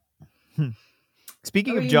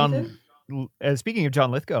 Speaking of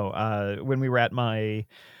John Lithgow, when we were at my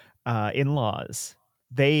in-laws,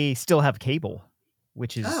 they still have cable,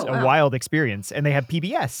 which is a wild experience, and they have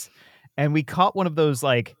PBS. And we caught one of those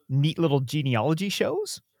like neat little genealogy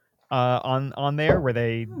shows on there where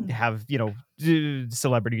they have, you know,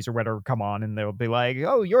 celebrities or whatever come on, and they'll be like,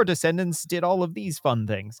 oh, your descendants did all of these fun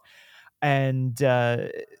things. And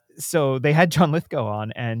so they had John Lithgow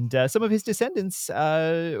on, and some of his descendants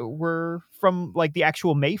were from like the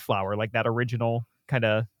actual Mayflower, like that original kind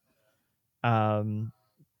of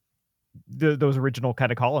those original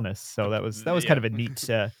kind of colonists. So that was kind of a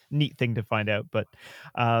neat thing to find out. But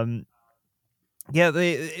yeah,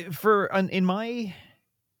 in my,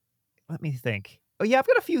 let me think. Oh yeah, I've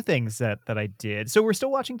got a few things that I did. So we're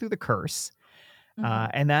still watching through The Curse.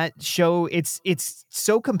 And that show, it's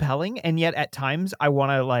so compelling, and yet at times I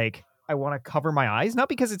want to cover my eyes, not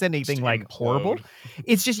because it's anything just like implode. Horrible.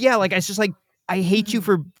 It's just I hate you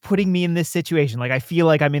for putting me in this situation. Like I feel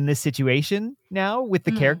like I'm in this situation now with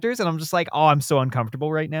the characters, and I'm just like, oh, I'm so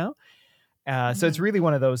uncomfortable right now. So it's really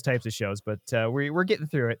one of those types of shows, but we're getting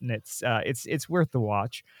through it, and it's worth the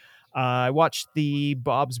watch. I watched the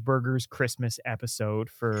Bob's Burgers Christmas episode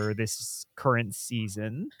for this current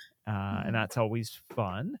season. And that's always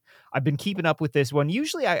fun. I've been keeping up with this one.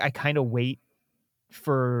 Usually I kind of wait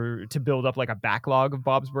to build up like a backlog of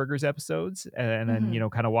Bob's Burgers episodes and then, you know,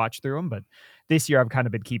 kind of watch through them. But this year I've kind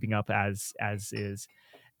of been keeping up as is.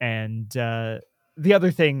 And the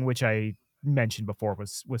other thing, which I mentioned before,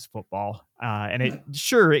 was football. And it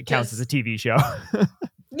counts as a TV show.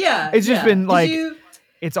 Yeah. It's just been like,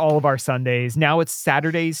 it's all of our Sundays. Now it's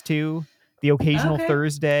Saturdays too. The occasional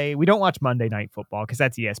Thursday. We don't watch Monday Night Football because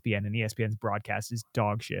that's ESPN, and ESPN's broadcast is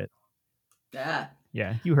dog shit. Yeah.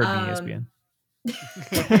 Yeah, you heard me, ESPN.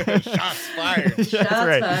 Shots fired. Shots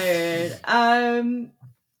fired.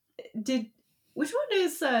 Which one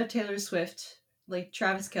is Taylor Swift? Like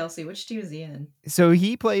Travis Kelce, which team is he in? So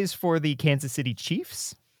he plays for the Kansas City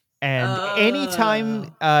Chiefs, and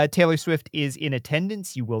anytime Taylor Swift is in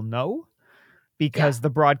attendance, you will know. Because the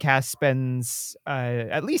broadcast spends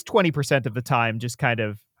at least 20% of the time just kind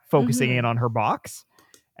of focusing in on her box,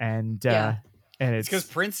 and it's because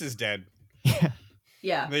Prince is dead.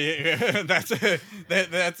 Yeah.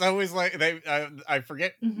 That's always like I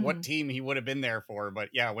forget what team he would have been there for, but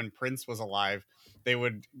yeah, when Prince was alive, they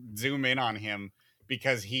would zoom in on him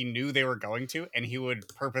because he knew they were going to, and he would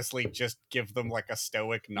purposely just give them like a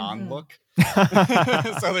stoic non-look.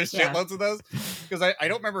 So there's shitloads of those, because I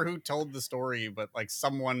don't remember who told the story, but like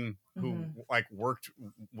someone who like worked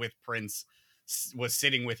with Prince was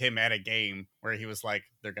sitting with him at a game where he was like,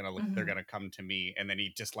 they're gonna come to me, and then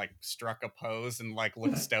he just like struck a pose and like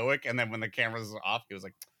looked stoic, and then when the cameras were off, he was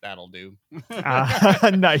like, that'll do.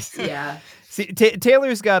 Nice. Yeah. See,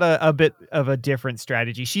 Taylor's got a bit of a different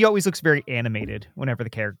strategy. She always looks very animated whenever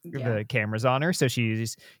the camera's on her. So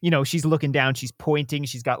she's looking down, she's pointing,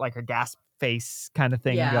 she's got like a gasp face kind of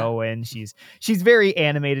thing going. She's very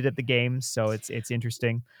animated at the game, so it's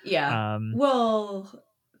interesting. Yeah. Well,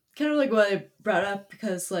 kind of like what I brought up,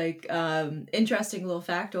 because like interesting little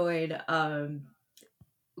factoid,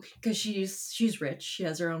 because she's rich, she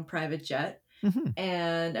has her own private jet,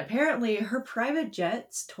 and apparently her private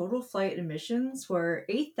jet's total flight emissions were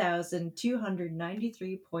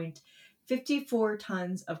 8,293.54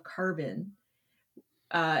 tons of carbon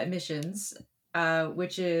emissions,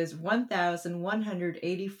 which is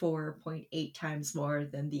 1,184.8 times more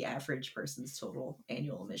than the average person's total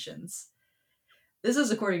annual emissions. This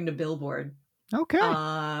is according to Billboard. Okay.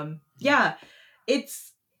 Yeah,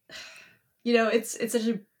 it's, it's such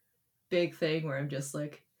a big thing where I'm just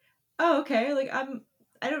like, oh, okay, like I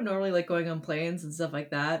don't normally like going on planes and stuff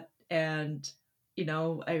like that, and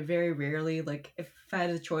I very rarely, like, if I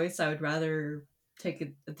had a choice, I would rather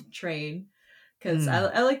take the train, because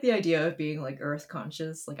I like the idea of being like earth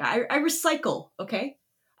conscious. Like I recycle, okay,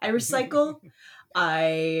 I recycle,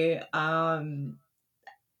 I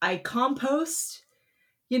compost,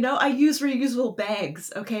 I use reusable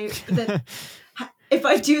bags, okay, but then if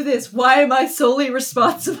I do this, why am I solely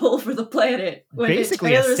responsible for the planet? When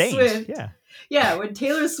basically Taylor a saint. Swift, yeah, when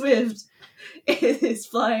Taylor Swift is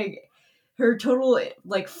flying, her total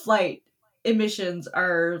like flight emissions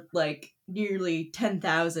are like nearly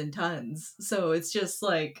 10,000 tons. So it's just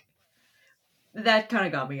like, that kind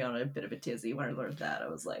of got me on a bit of a tizzy when I learned that. I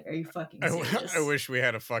was like, are you fucking serious? I wish we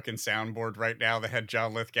had a fucking soundboard right now that had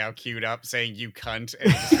John Lithgow queued up saying "you cunt"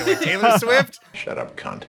 and just be like, Taylor Swift, shut up,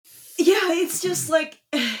 cunt. Yeah, it's just like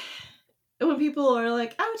when people are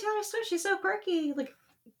like, oh, Taylor Swift, she's so quirky. Like,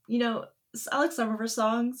 I like some of her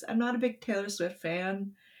songs. I'm not a big Taylor Swift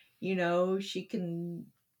fan. She can.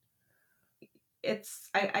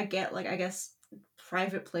 I get, like, I guess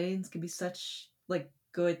private planes can be such like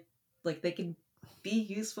good, like they can be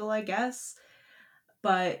useful, I guess.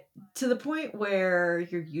 But to the point where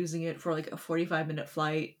you're using it for like a 45-minute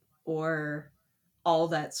flight or all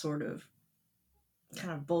that sort of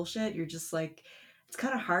kind of bullshit, you're just like, it's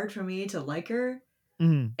kind of hard for me to like her.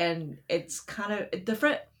 And it's kind of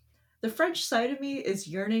the French side of me is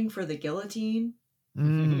yearning for the guillotine a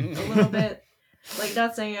little bit. Like,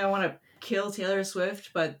 not saying I want to kill Taylor Swift,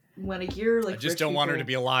 but when I hear like, I just rich don't want her people- to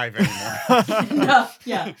be alive anymore. No.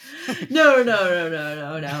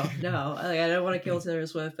 Like, I don't want to kill Taylor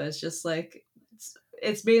Swift, but it's just like,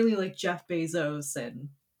 it's mainly like Jeff Bezos and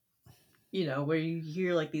where you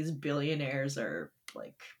hear like these billionaires are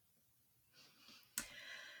like,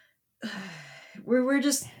 we're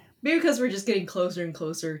just, maybe because we're just getting closer and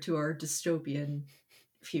closer to our dystopian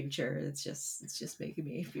future. It's just making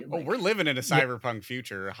me feel like, we're living in a cyberpunk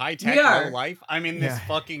future. High tech, We are. low life. I'm in this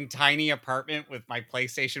fucking tiny apartment with my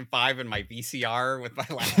PlayStation 5 and my VCR with my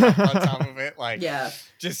laptop on top of it. Like,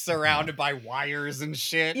 just surrounded by wires and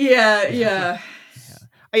shit. Yeah.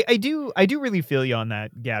 I do really feel you on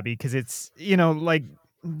that, Gabby, because it's, like,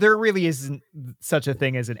 there really isn't such a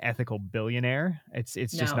thing as an ethical billionaire. It's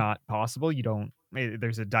just not possible.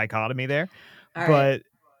 There's a dichotomy there. All but right.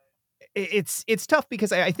 It's tough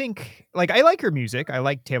because I think, like, I like her music. I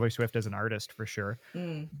like Taylor Swift as an artist for sure.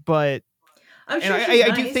 But I'm sure and she's I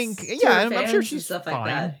nice do think, to her I'm sure fans she's and stuff fine. like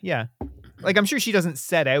that. Yeah. Like, I'm sure she doesn't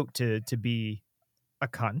set out to be a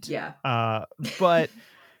cunt. Yeah. But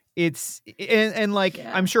it's and like,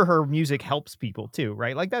 I'm sure her music helps people too,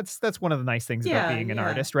 right? Like, that's one of the nice things about being an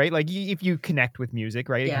artist, right? Like, if you connect with music,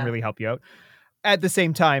 right, it can really help you out. At the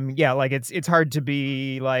same time, like, it's hard to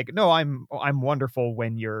be like, no, I'm wonderful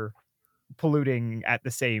when you're polluting at the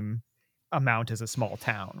same amount as a small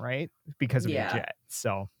town, right? Because of your jet.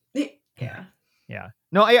 So yeah.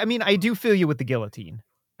 No, I mean, I do feel you with the guillotine.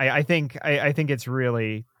 I think it's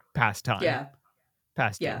really past time.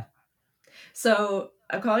 Past due. So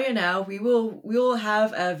I'm calling it now. We will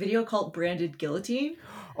have a Video Cult branded guillotine.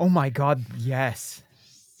 Oh my god, yes.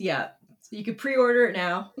 Yeah. So you could pre-order it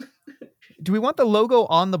now. Do we want the logo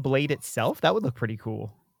on the blade itself? That would look pretty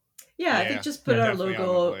cool. Yeah, I think just put our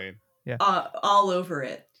logo all over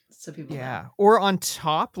it, so people know. Or on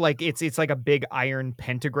top, like it's like a big iron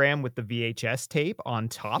pentagram with the VHS tape on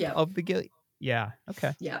top of the guillotine. Yeah.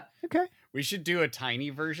 Okay. Yeah. Okay. We should do a tiny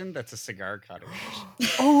version that's a cigar cutter.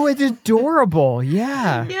 Oh, it's adorable.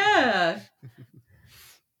 Yeah. Yeah.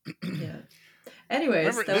 Anyways,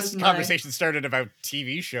 remember, this conversation started about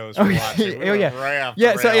TV shows we're watching. Oh yeah. Right off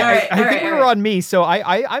yeah. So I think we were on me. So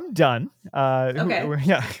I'm done. Okay.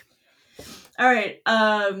 Yeah. All right.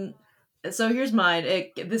 So here's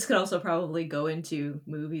mine. This could also probably go into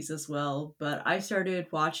movies as well, but I started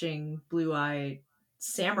watching Blue-Eyed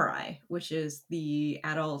Samurai, which is the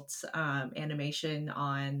adult animation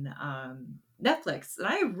on Netflix, and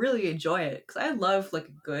I really enjoy it because I love like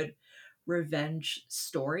a good revenge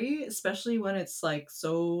story, especially when it's like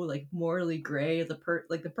so like morally gray. The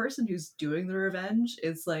person who's doing the revenge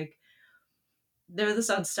is like they're this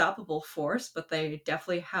unstoppable force, but they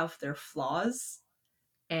definitely have their flaws.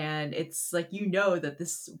 And it's like, you know, that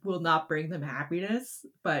this will not bring them happiness,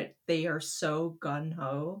 but they are so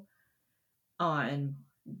gung-ho on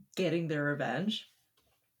getting their revenge.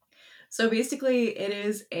 So basically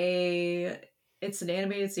it's an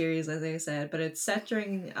animated series, as I said, but it's set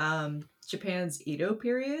during Japan's Edo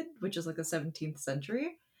period, which is like the 17th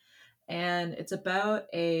century. And it's about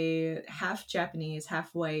a half Japanese,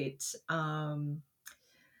 half white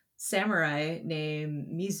samurai named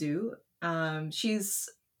Mizu.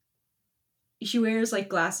 She wears like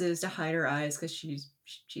glasses to hide her eyes because she's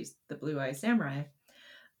the blue-eyed samurai.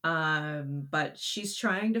 But she's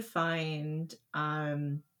trying to find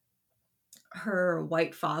her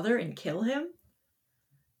white father and kill him,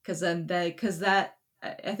 because I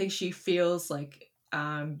think she feels like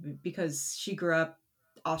because she grew up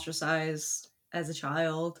ostracized as a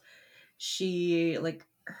child, she like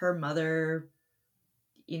her mother,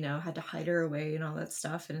 you know, had to hide her away and all that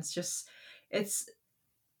stuff, and it's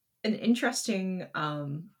an interesting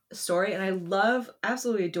story, and I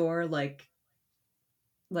absolutely adore I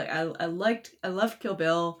loved Kill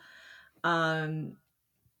Bill.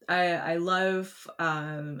 I love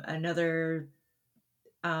another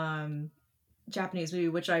Japanese movie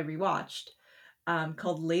which I rewatched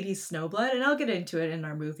called Lady Snowblood, and I'll get into it in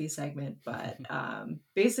our movie segment. But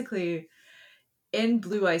basically, in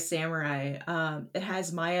Blue Eye Samurai, it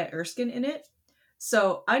has Maya Erskine in it.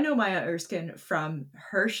 So I know Maya Erskine from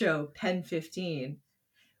her show Pen 15,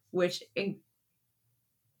 which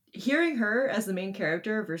hearing her as the main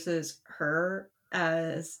character versus her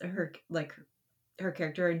as her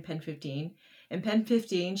character in Pen 15. In Pen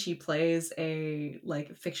 15, she plays a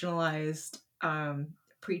like fictionalized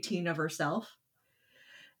preteen of herself.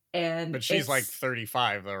 But she's like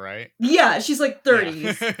 35 though, right? Yeah, she's like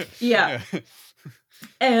 30s. Yeah.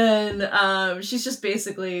 And she's just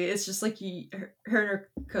basically, it's just like her and her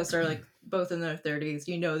co-star are like both in their 30s.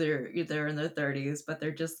 You know they're in their 30s, but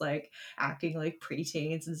they're just like acting like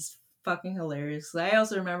preteens, and it's fucking hilarious. I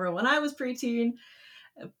also remember when I was preteen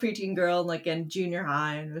girl, like in junior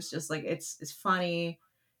high, and it was just like it's funny,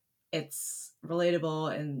 it's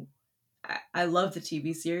relatable, and I love the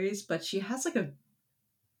TV series. But she has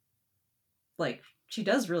she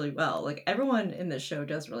does really well. Like everyone in this show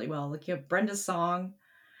does really well. Like you have Brenda Song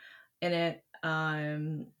in it.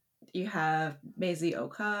 You have Maisie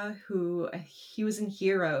Oka, who he was in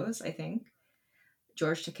Heroes, I think.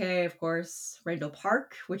 George Takei, of course. Randall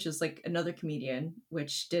Park, which is like another comedian,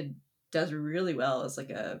 which does really well as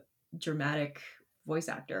like a dramatic voice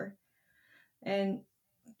actor. And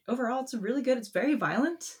overall, it's really good. It's very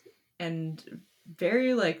violent and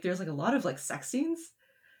very like there's like a lot of like sex scenes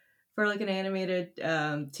for like an animated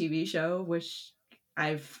TV show, which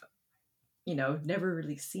I've never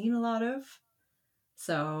really seen a lot of.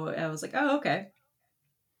 So I was like, oh, okay.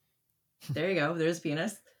 There you go. There's a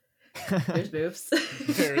penis. There's boobs.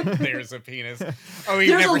 There's a penis. Oh,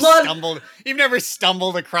 you've never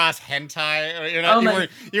stumbled across hentai.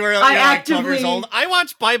 You were like 12 years old. I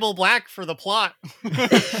watched Bible Black for the plot.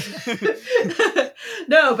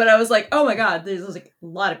 No, but I was like, oh my god, there's like a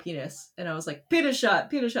lot of penis, and I was like, penis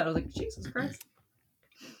shot. I was like, Jesus Christ.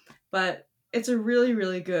 But it's a really,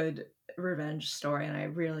 really good revenge story, and I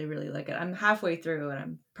really, really like it. I'm halfway through, and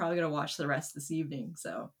I'm probably gonna watch the rest this evening.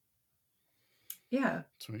 So, yeah.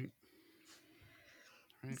 Sweet.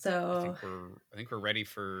 Right. So I think we're ready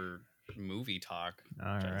for movie talk.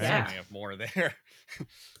 All right. Yeah. We have more there.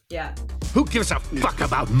 Yeah. Who gives a fuck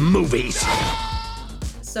about movies?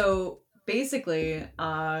 So basically,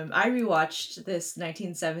 I rewatched this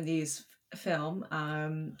 1970s film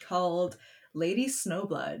called Lady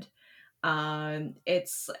Snowblood.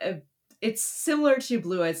 It's similar to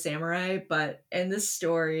Blue Eyed Samurai, but in this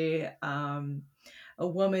story, a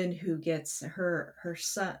woman who gets her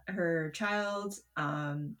child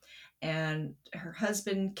and her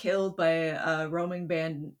husband killed by a roaming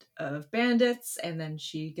band of bandits, and then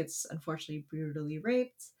she gets unfortunately brutally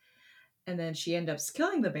raped, and then she ends up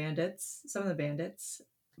killing some of the bandits,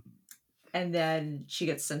 and then she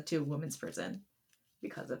gets sent to a women's prison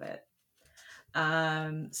because of it.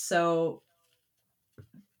 So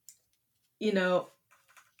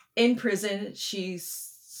in prison, she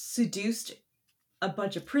seduced a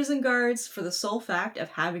bunch of prison guards for the sole fact of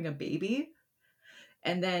having a baby.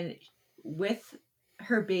 And then with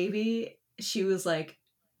her baby, she was like,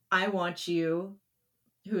 I want you,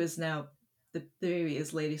 who is now, the baby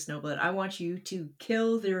is Lady Snowblood, I want you to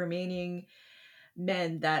kill the remaining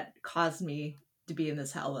men that caused me to be in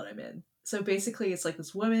this hell that I'm in. So basically, it's like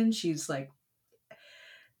this woman. She's like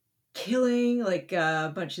killing like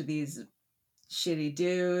a bunch of these shitty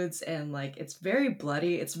dudes, and like it's very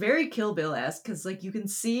bloody. It's very Kill Bill-esque because like you can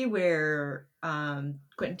see where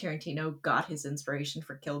Quentin Tarantino got his inspiration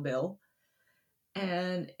for Kill Bill,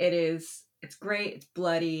 and it's great. It's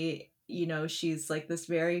bloody. You know, she's like this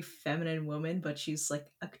very feminine woman, but she's like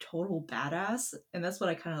a total badass, and that's what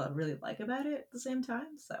I kind of really like about it at the same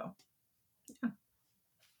time. So yeah,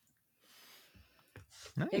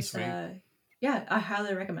 Nice. yeah, I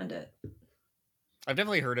highly recommend it. I've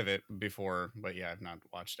definitely heard of it before, but yeah, I've not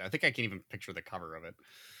watched it. I think I can even picture the cover of it.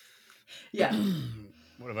 Yeah.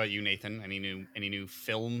 What about you, Nathan? Any new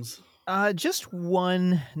films? Just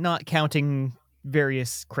one, not counting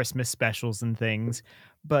various Christmas specials and things,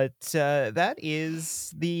 but that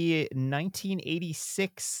is the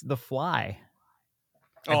 1986 The Fly.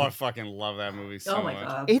 Oh, I fucking love that movie so much.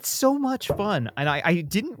 God. It's so much fun. And I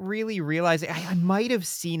didn't really realize it. I might have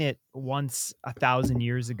seen it once 1,000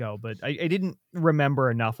 years ago, but I didn't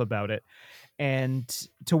remember enough about it. And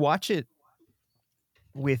to watch it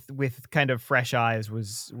with kind of fresh eyes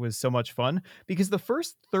was so much fun, because the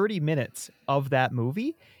first 30 minutes of that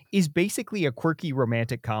movie is basically a quirky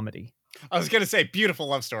romantic comedy. I was gonna say beautiful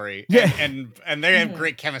love story. Yeah. And they have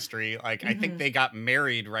great chemistry. Like I think they got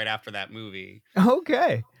married right after that movie.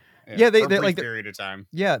 Okay. Yeah, for a they brief like period of time.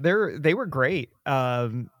 Yeah, they were great.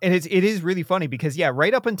 And it is really funny because yeah,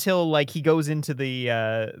 right up until like he goes into the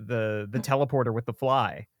teleporter with the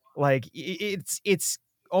fly, like it's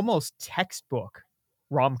almost textbook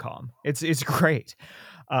rom-com. It's great.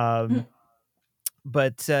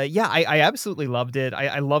 But yeah, I absolutely loved it.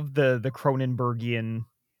 I love the Cronenbergian,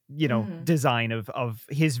 design of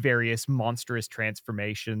his various monstrous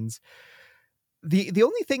transformations. The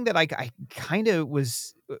only thing that I kind of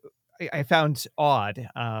was I found odd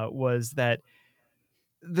was that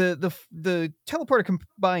the teleporter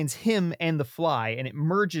combines him and the fly, and it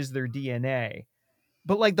merges their DNA.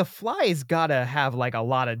 But like the fly's gotta have like a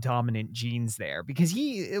lot of dominant genes there, because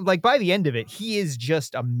he, like, by the end of it, he is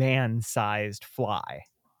just a man-sized fly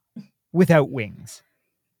without wings.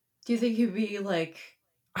 Do you think he'd be like?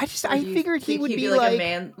 I figured he would he'd be like a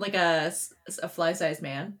man, like a fly-sized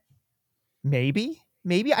man. Maybe.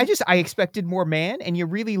 I expected more man, and you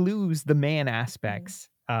really lose the man aspects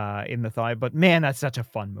in the Fly. But man, that's such a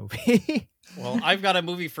fun movie. Well, I've got a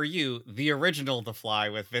movie for you. The original The Fly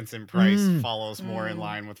with Vincent Price follows more in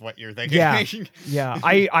line with what you're thinking. Yeah.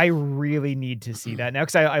 I really need to see that now,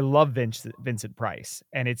 because I love Vincent Price,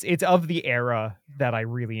 and it's of the era that I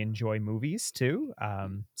really enjoy movies too.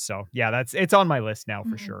 So yeah, it's on my list now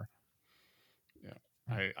for sure.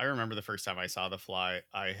 Yeah, I remember the first time I saw The Fly.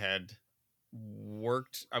 I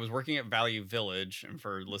was working at Value Village, and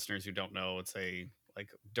for listeners who don't know, it's a like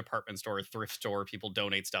department store, thrift store. People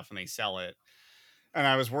donate stuff and they sell it. And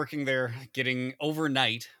I was working there getting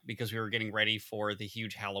overnight because we were getting ready for the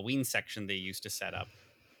huge Halloween section they used to set up.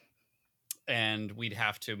 And we'd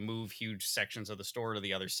have to move huge sections of the store to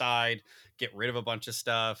the other side, get rid of a bunch of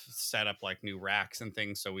stuff, set up like new racks and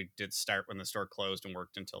things. So we did start when the store closed and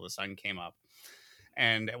worked until the sun came up.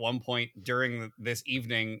 And at one point during this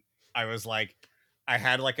evening, I was like, I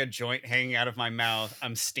had like a joint hanging out of my mouth.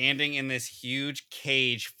 I'm standing in this huge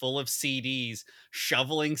cage full of CDs,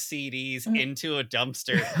 shoveling CDs into a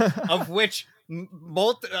dumpster, of which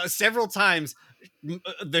several times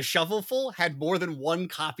the shovelful had more than one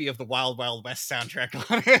copy of the Wild Wild West soundtrack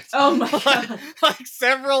on it. Oh my God. Like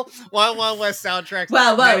several Wild Wild West soundtracks.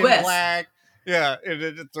 Wild Wild West. Black. Yeah,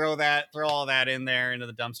 throw all that in there into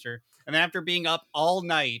the dumpster. And then after being up all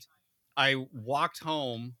night, I walked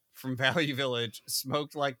home from Value Village,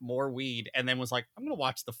 smoked like more weed, and then was like, I'm gonna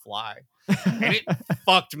watch The Fly. And it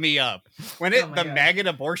fucked me up. When the maggot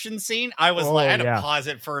abortion scene, I was I had to pause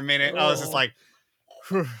it for a minute. I was just like,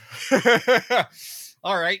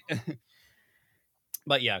 all right.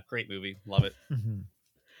 But yeah, great movie. Love it.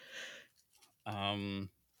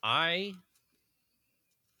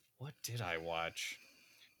 What did I watch?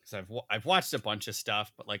 Because I've watched a bunch of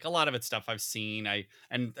stuff, but like a lot of it's stuff I've seen.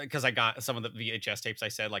 Because I got some of the VHS tapes. I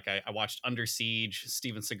said, like, I watched Under Siege,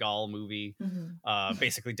 Steven Seagal movie,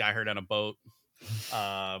 basically Die Hard on a boat,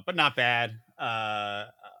 but not bad.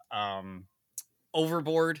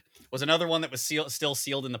 Overboard was another one that was still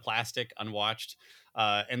sealed in the plastic, unwatched,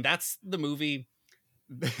 and that's the movie.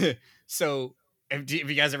 So, have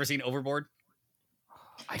you guys ever seen Overboard?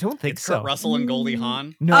 I don't think it's so. Kurt Russell and Goldie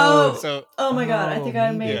Hawn. No. Oh my God. I think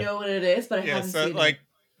I may know what it is, but I haven't seen like, it.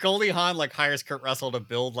 Goldie Hawn like hires Kurt Russell to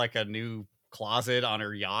build like a new closet on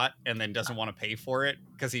her yacht, and then doesn't want to pay for it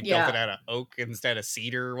because he built it out of oak instead of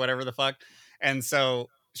cedar or whatever the fuck. And so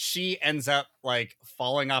she ends up like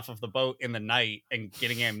falling off of the boat in the night and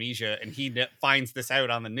getting amnesia, and he finds this out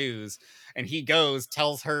on the news, and he goes,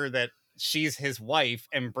 tells her that she's his wife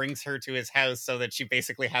and brings her to his house so that she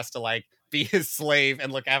basically has to like be his slave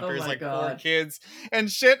and look after his like 4 kids and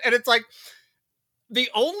shit. And it's like, the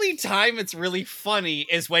only time it's really funny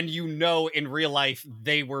is when you know in real life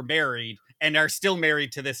they were married and are still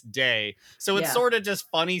married to this day. So it's sort of just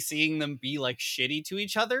funny seeing them be like shitty to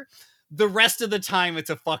each other. The rest of the time, it's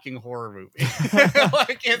a fucking horror movie.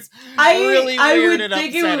 Like, it's really weird and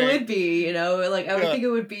upsetting. I would think it would be, you know, like, I would think it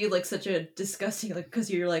would be, like, such a disgusting, like,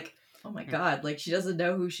 because you're like, oh my god, like, she doesn't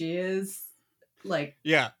know who she is. Like,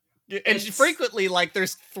 yeah. And she frequently, like,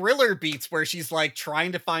 there's thriller beats where she's, like,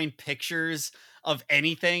 trying to find pictures of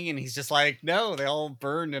anything, and he's just like, no, they all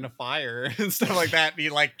burned in a fire and stuff like that. And he,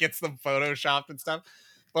 like, gets them photoshopped and stuff.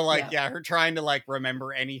 But, like, her trying to, like,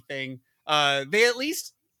 remember anything.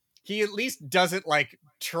 He at least doesn't like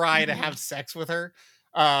try to have sex with her,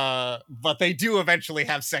 but they do eventually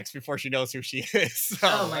have sex before she knows who she is. So,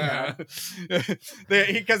 oh my god!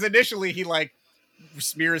 Because initially he like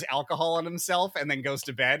smears alcohol on himself and then goes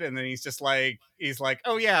to bed, and then he's like,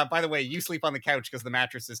 oh yeah, by the way, you sleep on the couch because the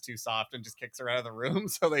mattress is too soft, and just kicks her out of the room.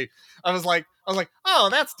 So I was like, oh,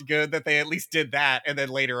 that's good that they at least did that. And then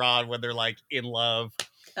later on, when they're like in love,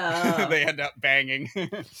 they end up banging.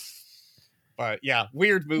 But yeah,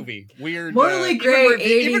 weird movie. Weird. Morally gray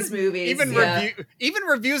 80s movies. Even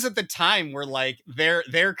reviews at the time were like, their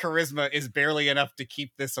charisma is barely enough to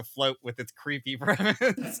keep this afloat with its creepy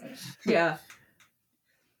premise. Yeah.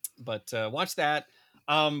 But watch that.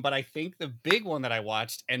 But I think the big one that I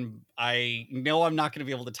watched, and I know I'm not going to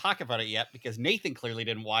be able to talk about it yet because Nathan clearly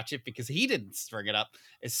didn't watch it because he didn't string it up,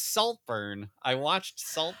 is Saltburn. I watched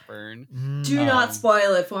Saltburn. Do not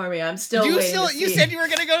spoil it for me. I'm still waiting to see. You said you were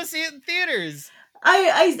going to go to see it in theaters.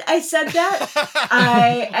 I said that.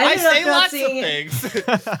 I ended up not seeing it.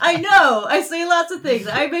 I know. I say lots of things.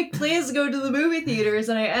 I make plans to go to the movie theaters,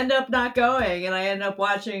 and I end up not going, and I end up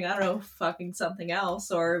watching, I don't know, fucking something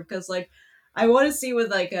else, or because like, I want to see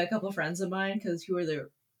with like a couple of friends of mine because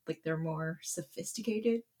they're more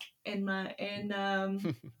sophisticated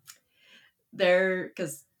they're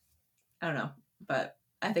because I don't know, but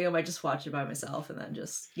I think I might just watch it by myself and then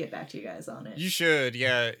just get back to you guys on it. You should,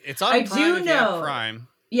 yeah. It's on Prime if you have Prime.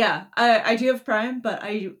 Yeah, I do have Prime, but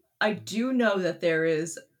I do know that there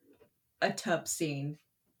is a tub scene.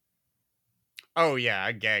 Oh yeah,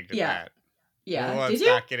 I gagged at that. Yeah, well, let's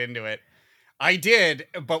not get into it. I did,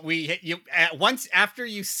 but once after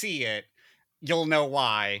you see it, you'll know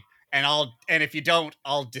why, and if you don't,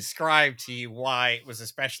 I'll describe to you why it was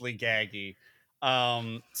especially gaggy.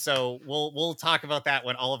 So we'll talk about that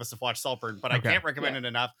when all of us have watched Saltburn, but okay. I can't recommend it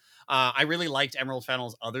enough. I really liked Emerald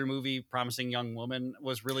Fennell's other movie, Promising Young Woman,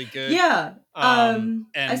 was really good. Yeah, and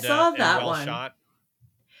I saw that one. Shot.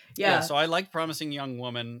 Yeah, so I liked Promising Young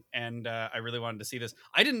Woman, and I really wanted to see this.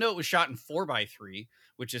 I didn't know it was shot in 4:3,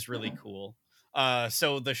 which is really cool.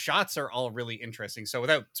 So the shots are all really interesting. So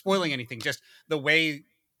without spoiling anything, just the way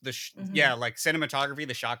like cinematography,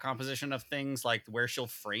 the shot composition of things, like where she'll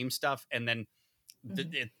frame stuff, and then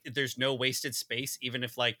there's no wasted space, even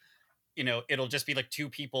if like, you know, it'll just be like 2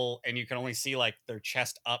 people and you can only see like their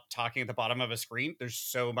chest up talking at the bottom of a screen. There's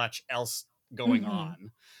so much else going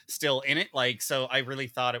on still in it. Like, so I really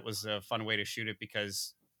thought it was a fun way to shoot it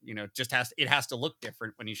because, you know, it has to look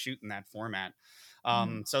different when you shoot in that format.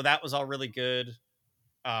 So that was all really good.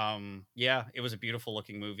 Yeah, it was a beautiful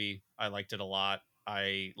looking movie. I liked it a lot.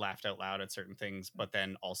 I laughed out loud at certain things, but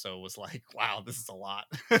then also was like, wow, this is a lot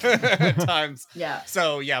at times. Yeah.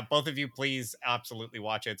 So yeah, both of you please absolutely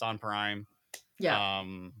watch it. It's on Prime. Yeah.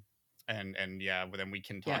 And yeah, then we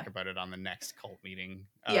can talk about it on the next cult meeting.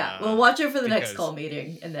 Yeah, we'll watch it for the next cult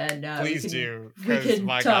meeting, and then please we can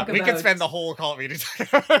talk about. We can spend the whole cult meeting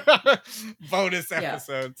bonus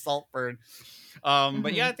episode, Saltburn.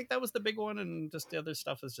 But yeah, I think that was the big one, and just the other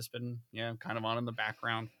stuff has just been kind of on in the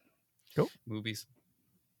background. Cool movies.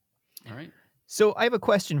 All right. So I have a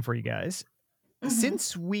question for you guys.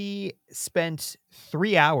 Since we spent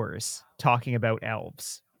 3 hours talking about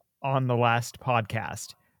elves on the last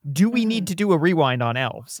podcast, do we need to do a rewind on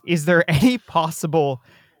elves? Is there any possible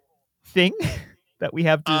thing that we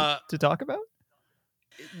have to talk about?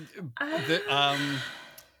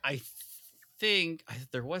 I think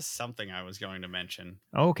there was something I was going to mention.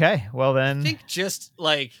 Okay, well then. I think just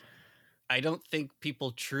like, I don't think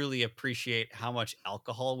people truly appreciate how much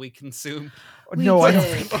alcohol we consume. I don't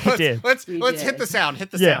think we did. Let's hit the sound.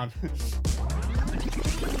 Hit the sound.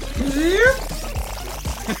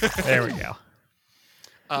 There we go.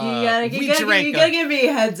 You gotta give me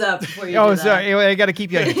a heads up before you do that. Sorry. I gotta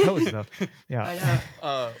keep you on your toes, though. Yeah. I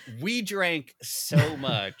know. We drank so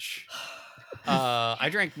much. I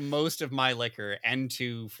drank most of my liquor and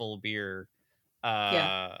 2 full beer.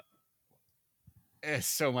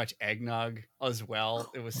 So much eggnog as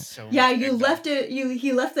well. It was so much you eggnog. left it.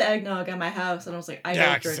 He left the eggnog at my house, and I was like, I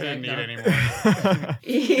don't drink didn't eggnog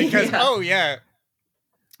need anymore.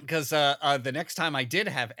 Because the next time I did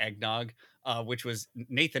have eggnog, which was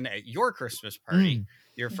Nathan at your Christmas party,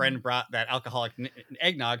 your friend brought that alcoholic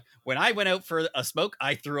eggnog. When I went out for a smoke,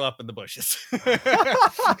 I threw up in the bushes.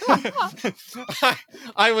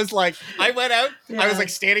 I was like, I went out. I was like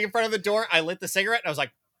standing in front of the door. I lit the cigarette. And I was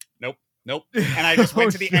like, nope. And I just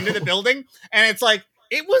went to the end of the building, and it's like,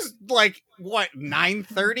 it was like, what,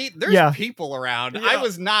 9:30? There's people around. I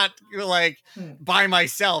was not like by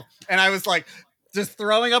myself. And I was like, just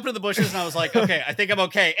throwing up into the bushes. And I was like, okay, I think I'm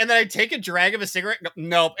okay. And then I take a drag of a cigarette.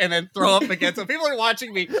 Nope. And then throw up again. So people are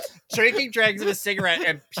watching me drinking drags of a cigarette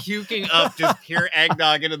and puking up just pure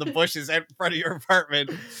eggnog into the bushes in front of your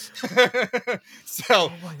apartment.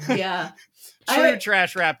 So, true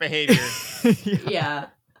trash rat behavior. Yeah.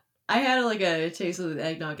 I had like a taste of the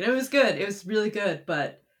eggnog, and it was good. It was really good,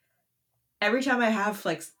 but every time I have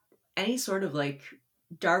like any sort of like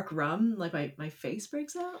dark rum, like my face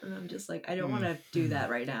breaks out, and I'm just like, I don't want to do that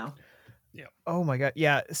right now. Yeah. Oh my god.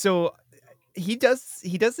 Yeah. So he does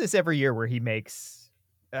this every year where he makes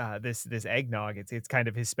this eggnog. It's kind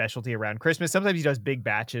of his specialty around Christmas. Sometimes he does big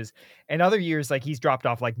batches, and other years like he's dropped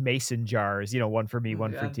off like mason jars, one for me,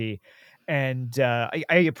 one for T. And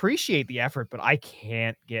I appreciate the effort, but I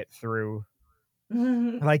can't get through.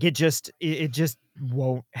 Like it just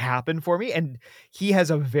won't happen for me. And he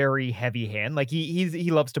has a very heavy hand. Like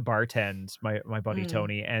he loves to bartend, my buddy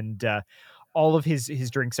Tony, and all of his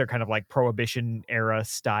drinks are kind of like Prohibition era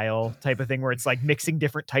style type of thing, where it's like mixing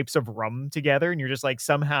different types of rum together, and you're just like,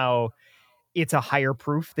 somehow it's a higher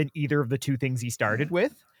proof than either of the two things he started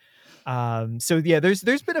with. So yeah, there's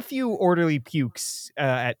been a few orderly pukes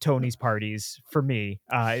at Tony's parties for me,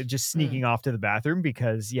 just sneaking off to the bathroom,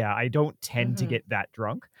 because I don't tend to get that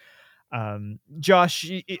drunk. Josh,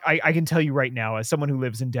 I can tell you right now, as someone who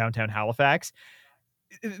lives in downtown Halifax,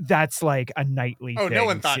 that's like a nightly thing. No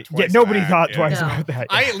one thought twice. Nobody thought twice about that.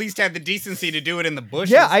 I at least had the decency to do it in the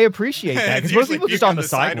bushes. Yeah, I appreciate that, because most people just on the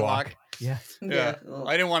sidewalk. Yeah.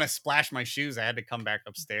 I didn't want to splash my shoes. I had to come back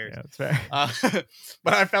upstairs. Yeah, that's fair.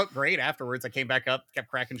 But I felt great afterwards. I came back up, kept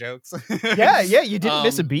cracking jokes. Yeah, you didn't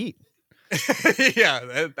miss a beat.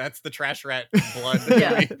 Yeah, that's the trash rat blood.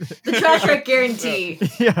 The trash rat guarantee.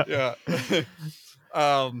 Yeah.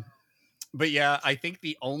 But yeah, I think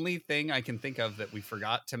the only thing I can think of that we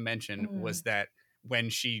forgot to mention was that when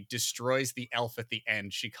she destroys the elf at the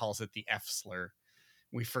end, she calls it the F slur.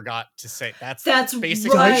 We forgot to say that's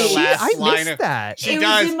basically the last line of that. She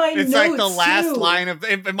does. It's like the last line of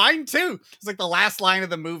mine too. It's like the last line of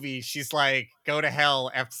the movie. She's like, "Go to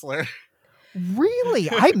hell, F slur." Really?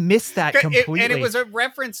 I missed that completely. And it was a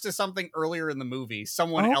reference to something earlier in the movie.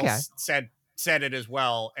 Someone else said it as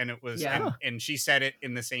well, and it was and she said it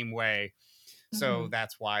in the same way. So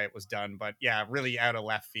that's why it was done. But yeah, really out of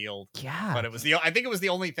left field. Yeah. But I think it was the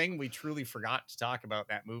only thing we truly forgot to talk about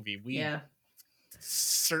that movie. We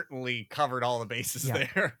certainly covered all the bases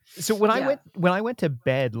there. So when I went to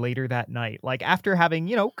bed later that night, like after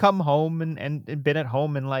having, come home and been at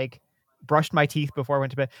home and like brushed my teeth before I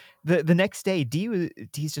went to bed, the next day,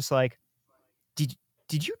 Dee's just like, did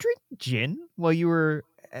you drink gin while you were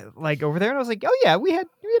like over there? And I was like, oh yeah, we had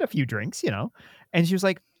a few drinks, And she was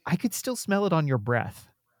like, I could still smell it on your breath.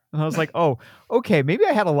 And I was like, oh, okay, maybe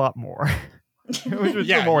I had a lot more.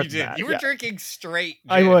 Yeah, you did. You were drinking straight gin.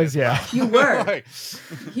 I was, yeah. You were. Right.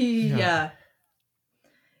 But,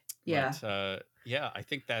 I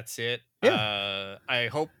think that's it. Yeah. I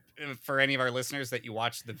hope for any of our listeners that you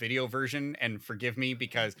watched the video version, and forgive me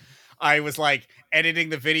because I was like editing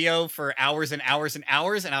the video for hours and hours and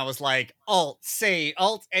hours, and I was like, Alt A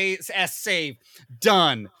S save,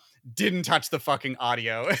 done. Didn't touch the fucking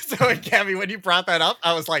audio. So Gabby, when you brought that up,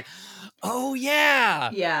 I was like, oh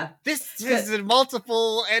yeah. This is a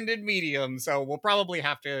multiple ended medium. So I'll probably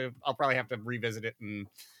have to revisit it and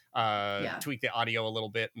tweak the audio a little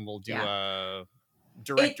bit, and we'll do a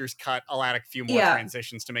director's cut. I'll add a few more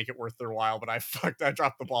transitions to make it worth their while, but I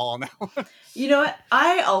dropped the ball on that one. You know what?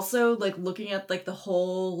 I also like looking at like the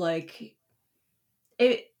whole like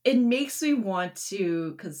it makes me want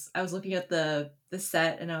to, because I was looking at the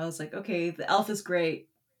set and I was like, okay, the elf is great,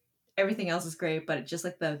 everything else is great, but it's just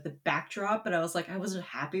like the backdrop, and I was like, I wasn't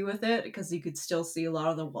happy with it because you could still see a lot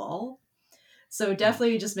of the wall. So it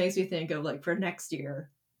definitely just makes me think of like for next year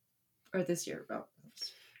or this year.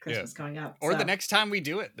 Christmas coming up. Or so. the next time we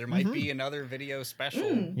do it, there might be another video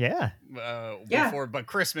special. Yeah. Before, but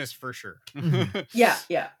Christmas for sure. Yeah.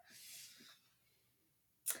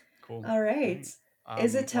 Cool. All right.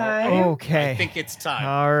 Is it time? Okay. I think it's time.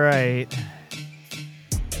 All right.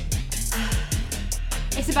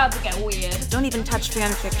 It's about to get weird. Don't even touch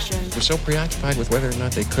fan fiction. We're so preoccupied with whether or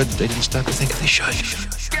not they could, they didn't stop to think if they should.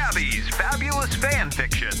 Gabby's Fabulous Fan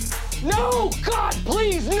Fiction. No! God,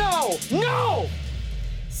 please, no! No!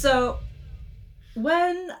 So,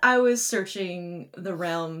 when I was searching the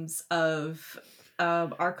realms of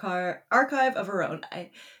archive of our own,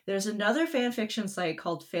 there's another fanfiction site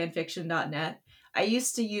called fanfiction.net. I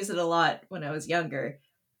used to use it a lot when I was younger,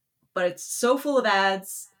 but it's so full of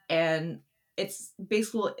ads and it's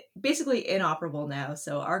basically inoperable now.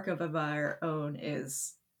 So Archive of Our Own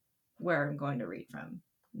is where I'm going to read from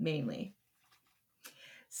mainly.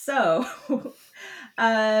 So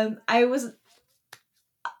I was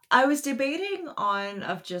debating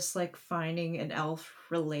of just like finding an elf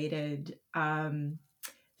related fan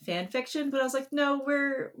fiction, but I was like, no,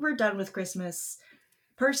 we're done with Christmas.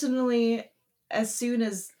 Personally, as soon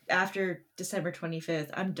as after December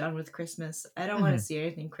 25th, I'm done with Christmas. I don't want to see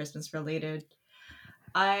anything Christmas related.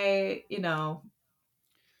 That's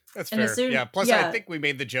fair. Plus, I think we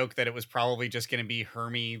made the joke that it was probably just going to be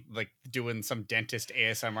Hermie like doing some dentist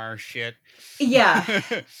ASMR shit. Yeah,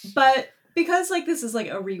 but because like this is like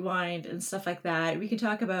a rewind and stuff like that, we can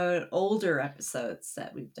talk about older episodes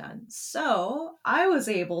that we've done. So I was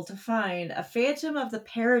able to find a Phantom of the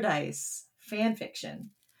Paradise fan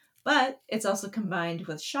fiction, but it's also combined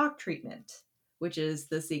with Shock Treatment, which is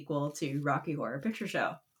the sequel to Rocky Horror Picture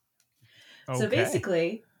Show. Okay. So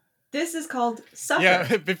basically, this is called Suffer.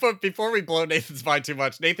 Yeah, before we blow Nathan's mind too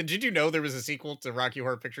much, Nathan, did you know there was a sequel to Rocky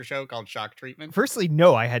Horror Picture Show called Shock Treatment? Firstly,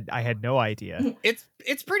 no, I had no idea.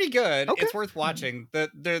 It's pretty good. Okay. It's worth watching.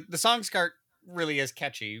 The songs aren't really as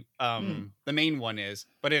catchy. The main one is,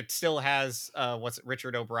 but it still has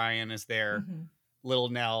Richard O'Brien is there, Lil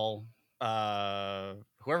Nell,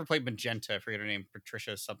 whoever played Magenta, I forget her name,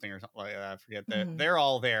 Patricia something or something like that. I forget that. They're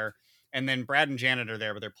all there, and then Brad and Janet are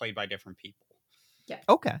there, but they're played by different people. Yeah.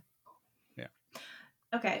 Okay.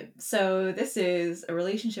 Okay, so this is a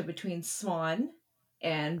relationship between Swan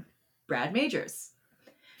and Brad Majors.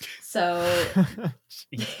 So,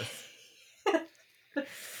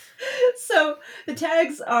 so the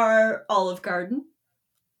tags are Olive Garden,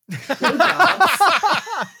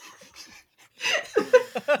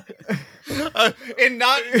 in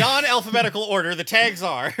non-alphabetical order, the tags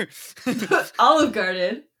are Olive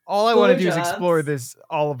Garden. All I want to do is explore this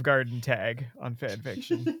Olive Garden tag on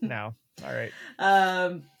fanfiction now. All right.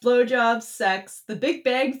 Blowjobs, sex, The Big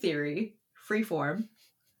Bang Theory, Freeform.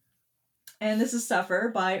 And this is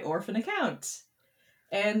Suffer by Orphan Account.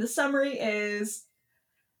 And the summary is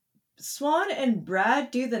Swan and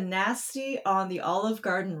Brad do the nasty on the Olive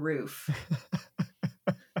Garden roof.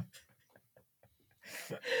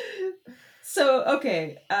 So,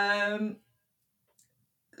 okay.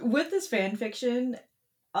 With this fan fiction,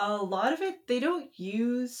 a lot of it, they don't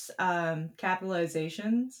use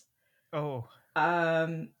capitalizations. Oh.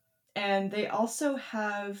 And they also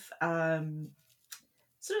have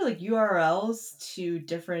sort of like URLs to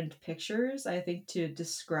different pictures, I think, to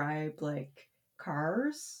describe like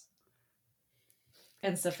cars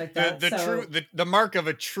and stuff like that. The mark of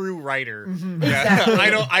a true writer. Mm-hmm. Exactly.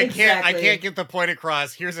 I can't get the point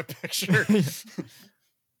across. Here's a picture.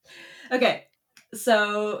 Okay.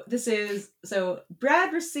 So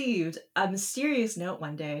Brad received a mysterious note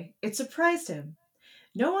one day. It surprised him.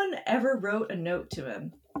 No one ever wrote a note to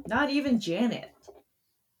him, not even Janet.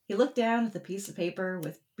 He looked down at the piece of paper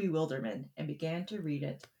with bewilderment and began to read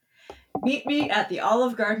it. Meet me at the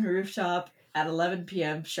Olive Garden rooftop at 11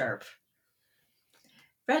 p.m. sharp.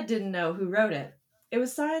 Brad didn't know who wrote it. It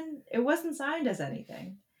wasn't signed as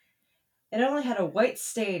anything. It only had a white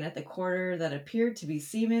stain at the corner that appeared to be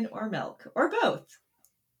semen or milk, or both.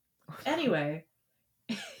 Anyway,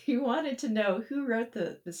 he wanted to know who wrote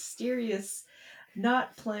the mysterious,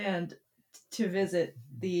 not planned to visit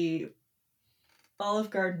the Olive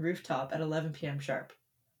Garden rooftop at 11 p.m. sharp.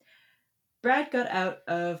 Brad got out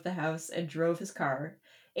of the house and drove his car,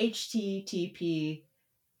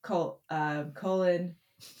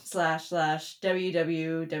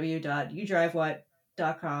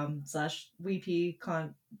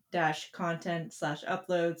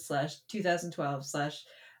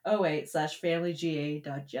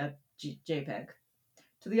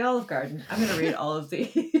 To the Olive Garden. I'm going to read all of the...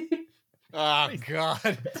 Oh,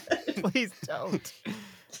 God. Please don't.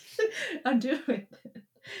 I'm doing it.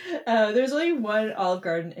 There's only one Olive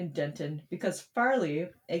Garden in Denton because Farley,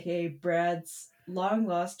 aka Brad's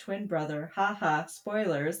long-lost twin brother, haha,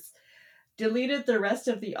 spoilers, deleted the rest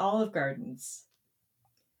of the Olive Gardens.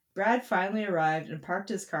 Brad finally arrived and parked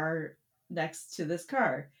his car next to this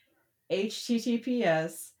car.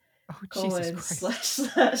 HTTPS colon slash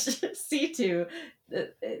C2.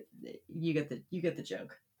 You get the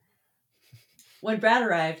joke. When Brad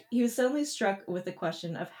arrived, he was suddenly struck with the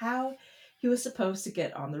question of how he was supposed to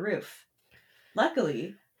get on the roof.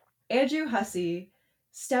 Luckily, Andrew Hussey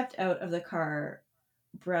stepped out of the car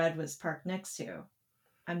Brad was parked next to.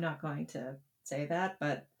 I'm not going to say that,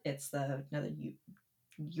 but it's another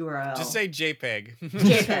URL. Just say JPEG.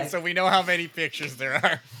 JPEG. So we know how many pictures there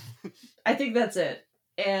are. I think that's it.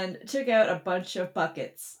 And took out a bunch of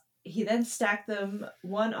buckets. He then stacked them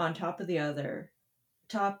one on top of the other.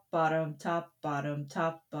 Top, bottom, top, bottom,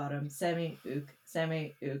 top, bottom, semi-ook,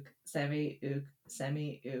 semi-ook, semi-ook,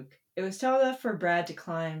 semi-ook. It was tall enough for Brad to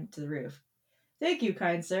climb to the roof. Thank you,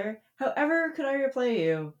 kind sir. However could I repay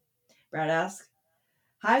you? Brad asked.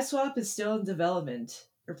 Hive swap is still in development,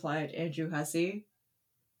 replied Andrew Hussey.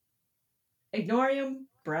 Ignoring him,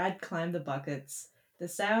 Brad climbed the buckets. The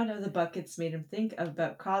sound of the buckets made him think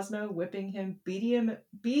about Cosmo whipping him BDSMly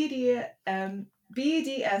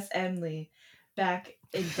back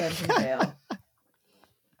in Benton Vale.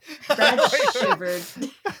 Brad shivered.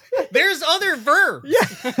 There's other verbs.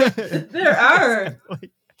 Yeah. There are.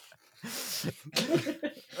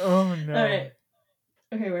 Oh no. All right.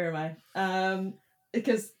 Okay, where am I?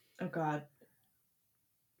 Because oh god.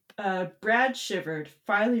 Brad shivered,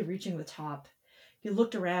 finally reaching the top. He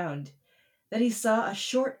looked around. Then he saw a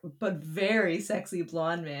short but very sexy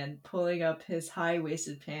blonde man pulling up his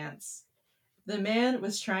high-waisted pants. The man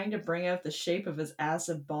was trying to bring out the shape of his ass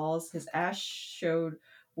and balls. His ass showed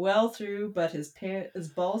well through, but his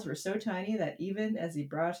balls were so tiny that even as he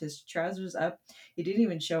brought his trousers up, he didn't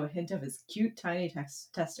even show a hint of his cute, tiny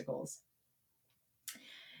testicles.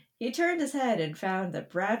 He turned his head and found that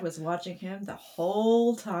Brad was watching him the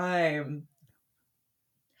whole time.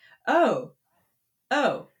 Oh,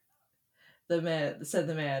 said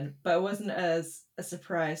the man, but wasn't as a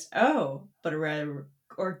surprised oh, but a rather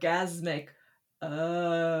orgasmic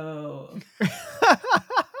oh.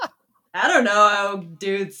 I don't know how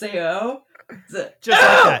dudes say oh.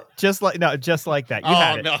 Just like that. Just like that. You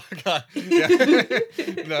had it. No, God. Yeah.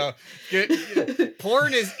 No.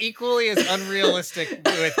 Porn is equally as unrealistic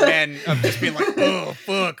with men of just being like, oh,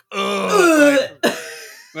 fuck, oh.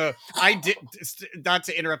 I did, not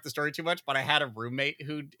to interrupt the story too much, but I had a roommate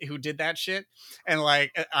who did that shit, and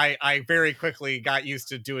like I very quickly got used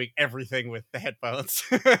to doing everything with the headphones.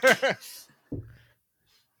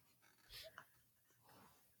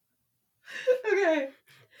 Okay.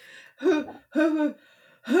 Who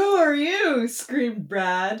are you? Screamed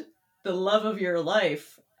Brad. The love of your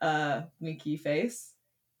life, winky face,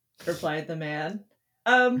 replied the man.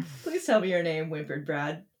 Please tell me your name, whimpered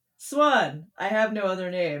Brad. Swan, I have no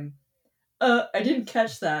other name. I didn't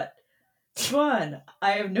catch that. Swan,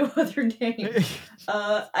 I have no other name.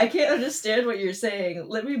 I can't understand what you're saying.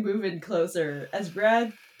 Let me move in closer. As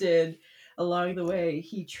Brad did along the way,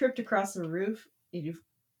 he tripped across the roof.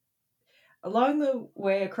 Along the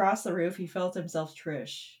way across the roof, he felt himself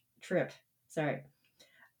trip. Sorry.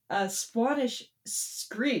 A Swanish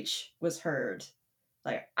screech was heard.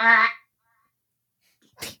 Like, ah!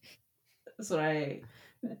 That's what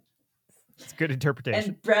It's good interpretation.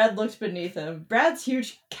 And Brad looked beneath him. Brad's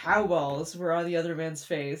huge cow balls were on the other man's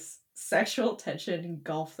face. Sexual tension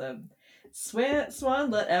engulfed them. Swan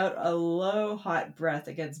let out a low, hot breath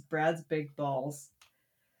against Brad's big balls.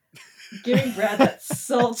 Giving Brad that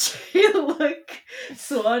sultry look,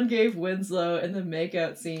 Swan gave Winslow in the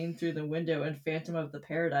makeout scene through the window in Phantom of the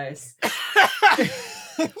Paradise.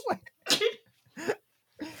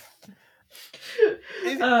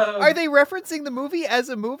 Are they referencing the movie as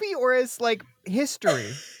a movie or as like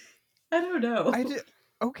history? I don't know.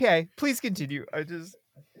 Okay, please continue. There's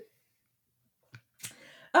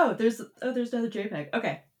another JPEG.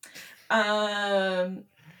 Okay.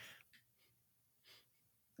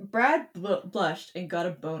 Brad blushed and got a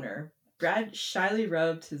boner. Brad shyly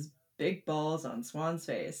rubbed his big balls on Swan's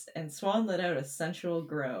face, and Swan let out a sensual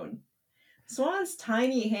groan. Swan's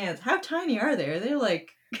tiny hands, how tiny are they? Are they like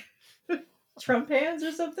Trump hands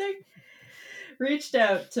or something? Reached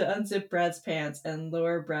out to unzip Brad's pants and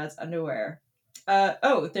lower Brad's underwear.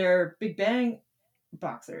 They're Big Bang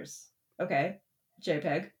boxers. Okay,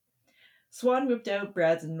 JPEG. Swan whipped out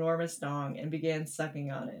Brad's enormous dong and began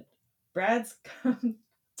sucking on it. Brad's cum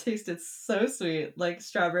tasted so sweet, like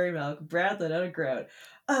strawberry milk. Brad let out a groan.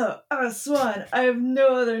 Oh, Swan, I have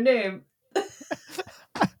no other name.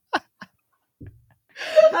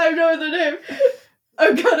 I have no other name.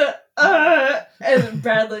 I'm gonna, And then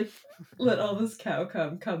Bradley let all this cow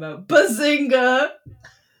come out. Bazinga!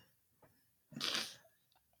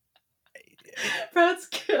 Brad's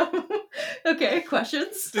cow. Okay,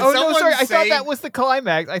 questions? Oh, no, sorry. I thought that was the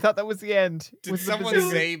climax. I thought that was the end. Did someone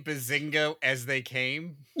say bazinga as they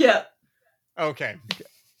came? Yeah. Okay.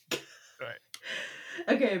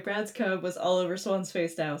 Okay, Brad's cub was all over Swan's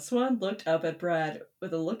face now. Swan looked up at Brad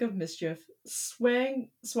with a look of mischief.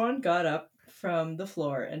 Swan got up from the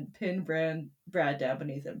floor and pinned Brad down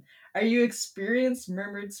beneath him. Are you experienced?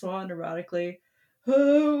 Murmured Swan erotically.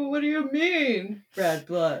 Oh, what do you mean? Brad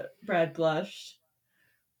blushed.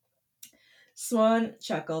 Swan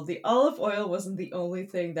chuckled. The olive oil wasn't the only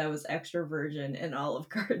thing that was extra virgin in Olive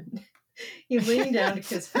Garden. He leaned down to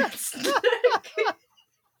kiss Brad's neck.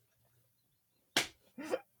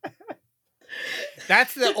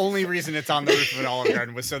 That's the only reason it's on the roof of an Olive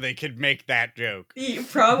Garden, was so they could make that joke.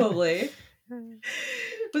 Probably.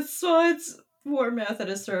 With Swan's warm mouth at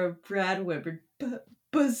his throat, Brad whimpered,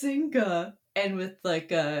 bazinga! And with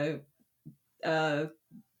like a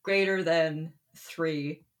greater than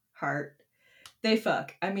 3 heart, they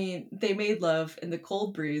fuck. I mean, they made love in the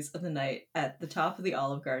cold breeze of the night at the top of the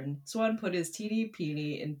Olive Garden. Swan put his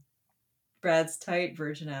teeny-peeny in Brad's tight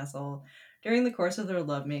virgin asshole. During the course of their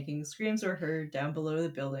lovemaking, screams were heard down below the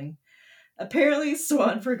building. Apparently,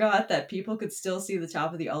 Swan forgot that people could still see the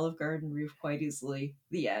top of the Olive Garden roof quite easily.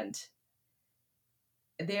 The end.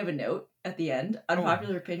 And they have a note at the end.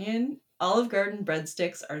 Unpopular opinion, Olive Garden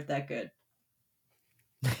breadsticks aren't that good.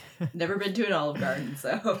 Never been to an Olive Garden,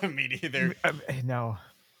 so. Me neither. No.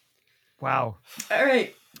 Wow. All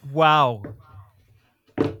right. Wow.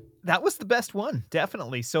 That was the best one,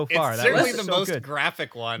 definitely, so far. It's that certainly was the so most good.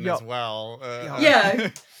 graphic one as well.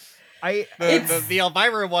 Yeah. The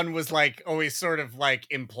Elvira one was like always sort of like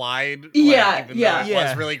implied. Yeah, even though it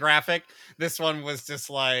was really graphic. This one was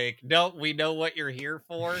just like, no, we know what you're here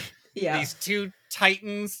for. Yeah. These two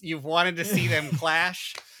titans, you've wanted to see them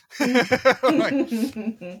clash.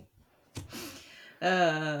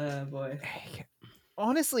 Boy.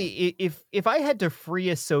 Honestly, if I had to free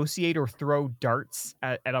associate or throw darts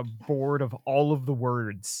at a board of all of the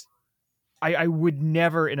words, I would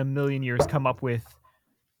never in a million years come up with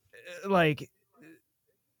like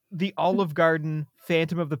the Olive Garden,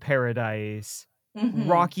 Phantom of the Paradise,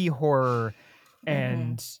 Rocky Horror,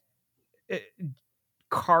 and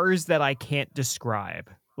cars that I can't describe.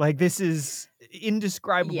 Like, this is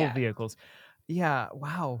indescribable vehicles. Yeah.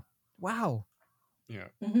 Wow. Yeah.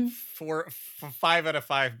 5 out of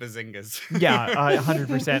 5 bazingas. Yeah,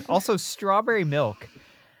 100%. Also, strawberry milk.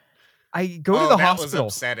 I go to the that hospital.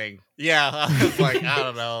 Was upsetting. Yeah, I was like, I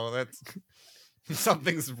don't know. That's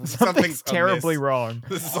something's terribly amiss. wrong.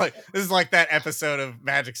 This is like that episode of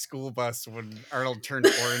Magic School Bus when Arnold turned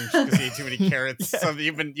orange because he ate too many carrots. So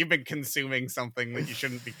you've been consuming something that you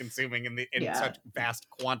shouldn't be consuming in such vast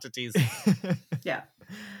quantities. Yeah.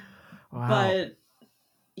 Wow. But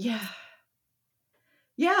yeah.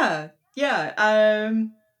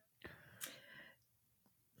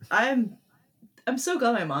 I'm so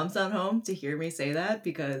glad my mom's not home to hear me say that,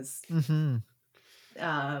 because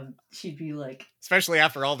she'd be like, especially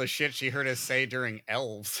after all the shit she heard us say during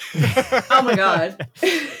Elves. Oh my god.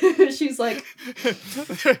 She's like,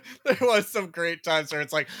 there was some great times where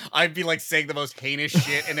it's like I'd be like saying the most heinous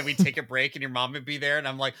shit, and then we'd take a break and your mom would be there, and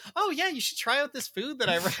I'm like, oh yeah, you should try out this food that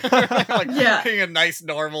I like, being a nice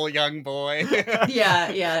normal young boy.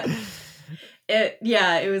 yeah.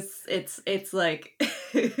 It's like,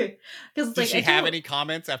 because did she have any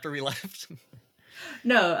comments after we left?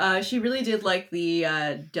 No, she really did like the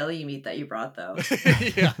deli meat that you brought, though.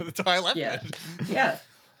 Yeah, that's how I left it. Yeah.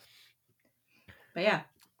 But yeah,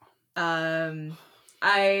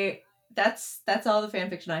 that's all the fan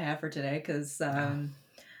fiction I have for today, because I'm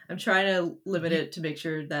trying to limit it to make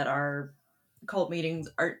sure that our cult meetings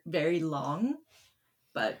aren't very long.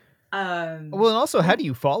 But well, and also, how do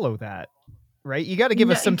you follow that? Right, you got to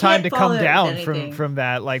give us some time to come down from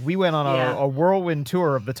that. Like, we went on a whirlwind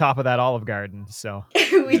tour of the top of that Olive Garden, so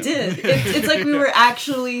we did. It's like we were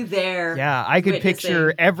actually there. Yeah, I could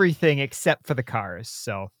picture everything except for the cars.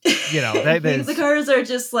 So you know, the cars are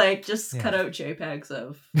just cut out JPEGs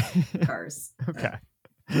of cars. Okay.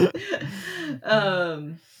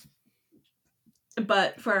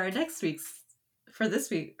 But for next week's,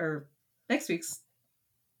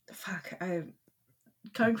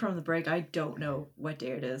 coming from the break, I don't know what day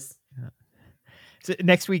it is. Yeah. So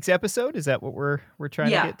next week's episode, is that what we're trying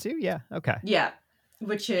to get to? Yeah. Okay. Yeah.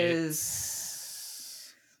 Which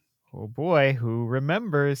is... Oh boy, who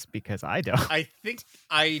remembers? Because I don't. I think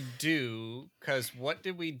I do, because what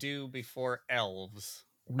did we do before Elves?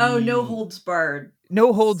 No Holds Barred.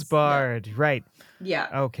 No Holds Barred, right. Yeah.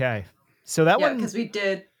 Okay. So that one... because we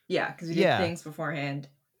did things beforehand.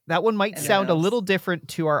 That one might sound a little different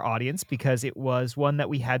to our audience because it was one that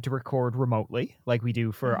we had to record remotely, like we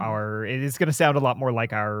do for our... It is going to sound a lot more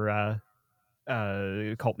like our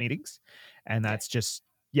cult meetings. And that's just,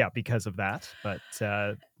 because of that. But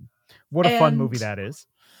what a fun movie that is.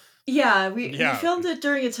 Yeah, we filmed it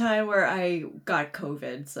during a time where I got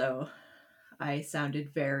COVID, so I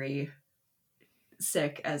sounded very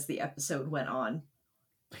sick as the episode went on.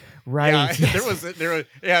 Right. Yeah, there was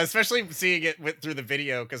especially seeing it through the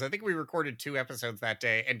video, because I think we recorded 2 episodes that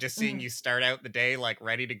day, and just seeing you start out the day like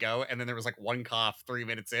ready to go, and then there was like one cough 3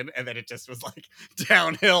 minutes in, and then it just was like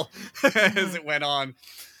downhill as it went on.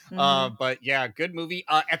 But yeah, good movie.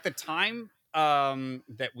 At the time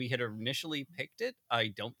that we had initially picked it, I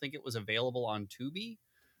don't think it was available on Tubi.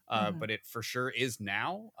 But it for sure is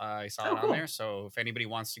now. I saw it on there. So if anybody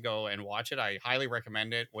wants to go and watch it, I highly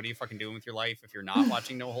recommend it. What are you fucking doing with your life if you're not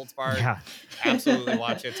watching No Holds Barred? Absolutely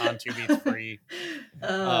watch it. It's on Tubi. It's free.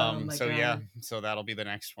 So that'll be the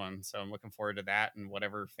next one. So I'm looking forward to that and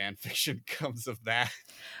whatever fan fiction comes of that.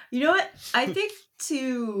 You know what? I think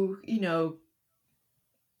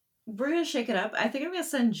we're going to shake it up. I think I'm going to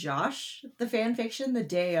send Josh the fan fiction the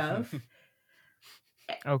day of.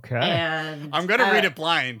 Okay. And I'm gonna read it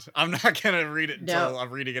blind. I'm not gonna read it until I'm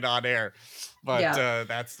reading it on air. But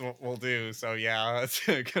that's what we'll do. So it's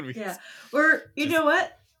gonna be. Yeah. Or you know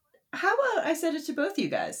what? How about I send it to both you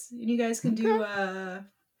guys, and you guys can do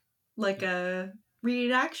like a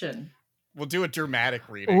read action. We'll do a dramatic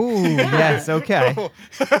reading. Ooh, yes. Okay.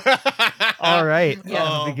 All right. Yeah.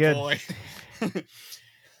 That'll be good. Boy.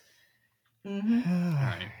 All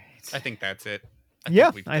right. I think that's it.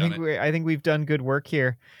 I think we've done good work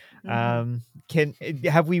here.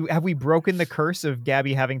 Have we broken the curse of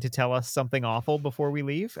Gabby having to tell us something awful before we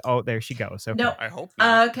leave? Oh, there she goes. Okay. No, I hope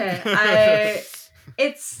not. Okay.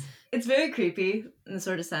 It's very creepy in a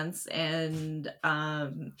sort of sense, and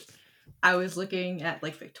I was looking at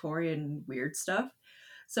like Victorian weird stuff.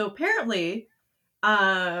 So apparently,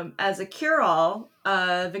 as a cure-all,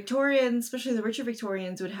 Victorians, especially the richer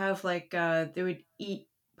Victorians, would have like they would eat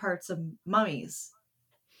parts of mummies,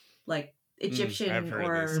 like Egyptian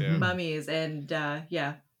or mummies, and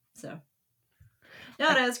so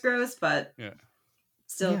not as gross, but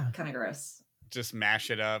still kind of gross. Just mash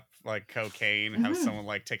it up like cocaine, have someone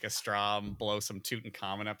like take a straw and blow some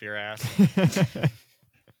Tutankhamun up your ass.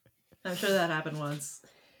 I'm sure that happened once.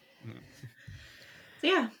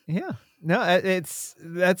 So no,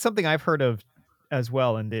 that's something I've heard of as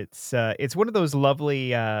well, and it's one of those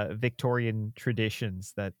lovely Victorian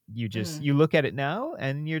traditions that you just you look at it now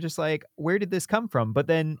and you're just like, where did this come from? But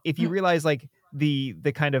then if you realize like the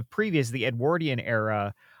kind of the Edwardian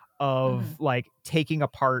era of like taking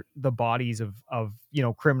apart the bodies of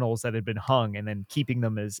criminals that had been hung and then keeping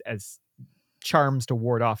them as charms to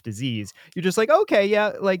ward off disease, you're just like,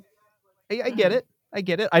 okay, like I get it.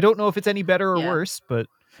 I don't know if it's any better or worse, but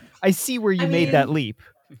I see where you made that leap.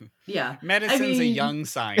 Yeah. Medicine's a young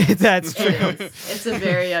science. That's true. It's a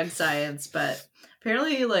very young science, but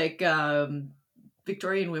apparently like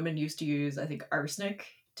Victorian women used to use, I think, arsenic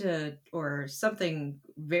or something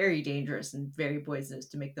very dangerous and very poisonous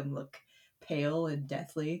to make them look pale and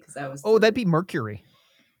deathly, because that was that'd be mercury.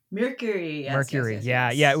 Mercury. Yes,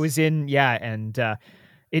 Yes. Yeah, it was in and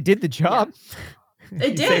it did the job. Yeah.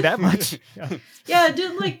 It did. Say that much. Yeah, it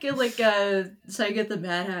did like so I get the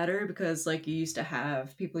Mad Hatter, because like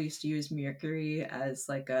people used to use mercury as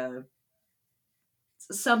like a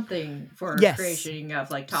something for creating of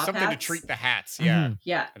like top something hats. to treat the hats. Yeah.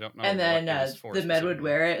 Yeah. I don't know. And then the men would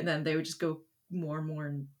wear it, and then they would just go more and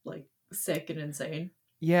more like sick and insane.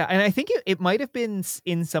 Yeah, and I think it might have been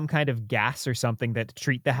in some kind of gas or something that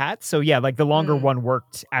treat the hats. So yeah, like the longer one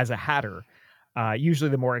worked as a hatter, usually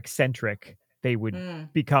the more eccentric they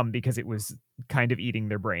would become, because it was kind of eating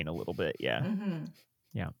their brain a little bit. Yeah.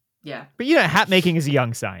 Yeah. But hat making is a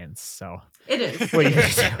young science, so it is. What are you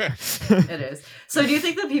gonna do? It is. So do you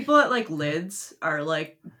think the people at like Lids are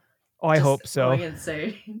like I hope so. Going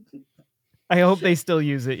insane? I hope they still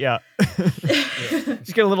use it. Yeah.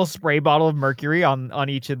 Just get a little spray bottle of mercury on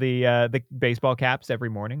each of the baseball caps every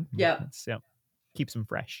morning. Yeah. Keeps them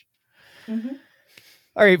fresh.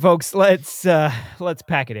 All right, folks, let's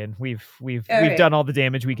pack it in. We've done all the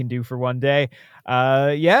damage we can do for one day.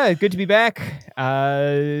 Good to be back.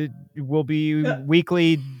 We'll be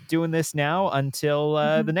weekly doing this now until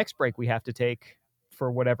the next break we have to take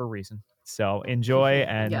for whatever reason. So enjoy,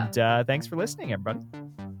 and thanks for listening, everybody.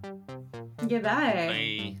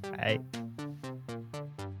 Goodbye. Bye.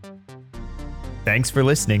 Thanks for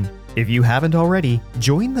listening If you haven't already,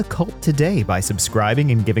 join the cult today by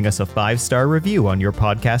subscribing and giving us a 5-star review on your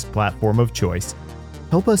podcast platform of choice.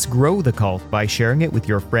 Help us grow the cult by sharing it with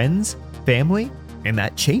your friends, family, and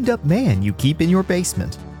that chained up man you keep in your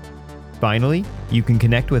basement. Finally, you can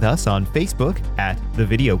connect with us on Facebook at The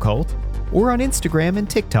Video Cult or on Instagram and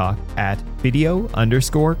TikTok at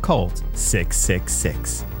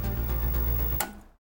video_cult666.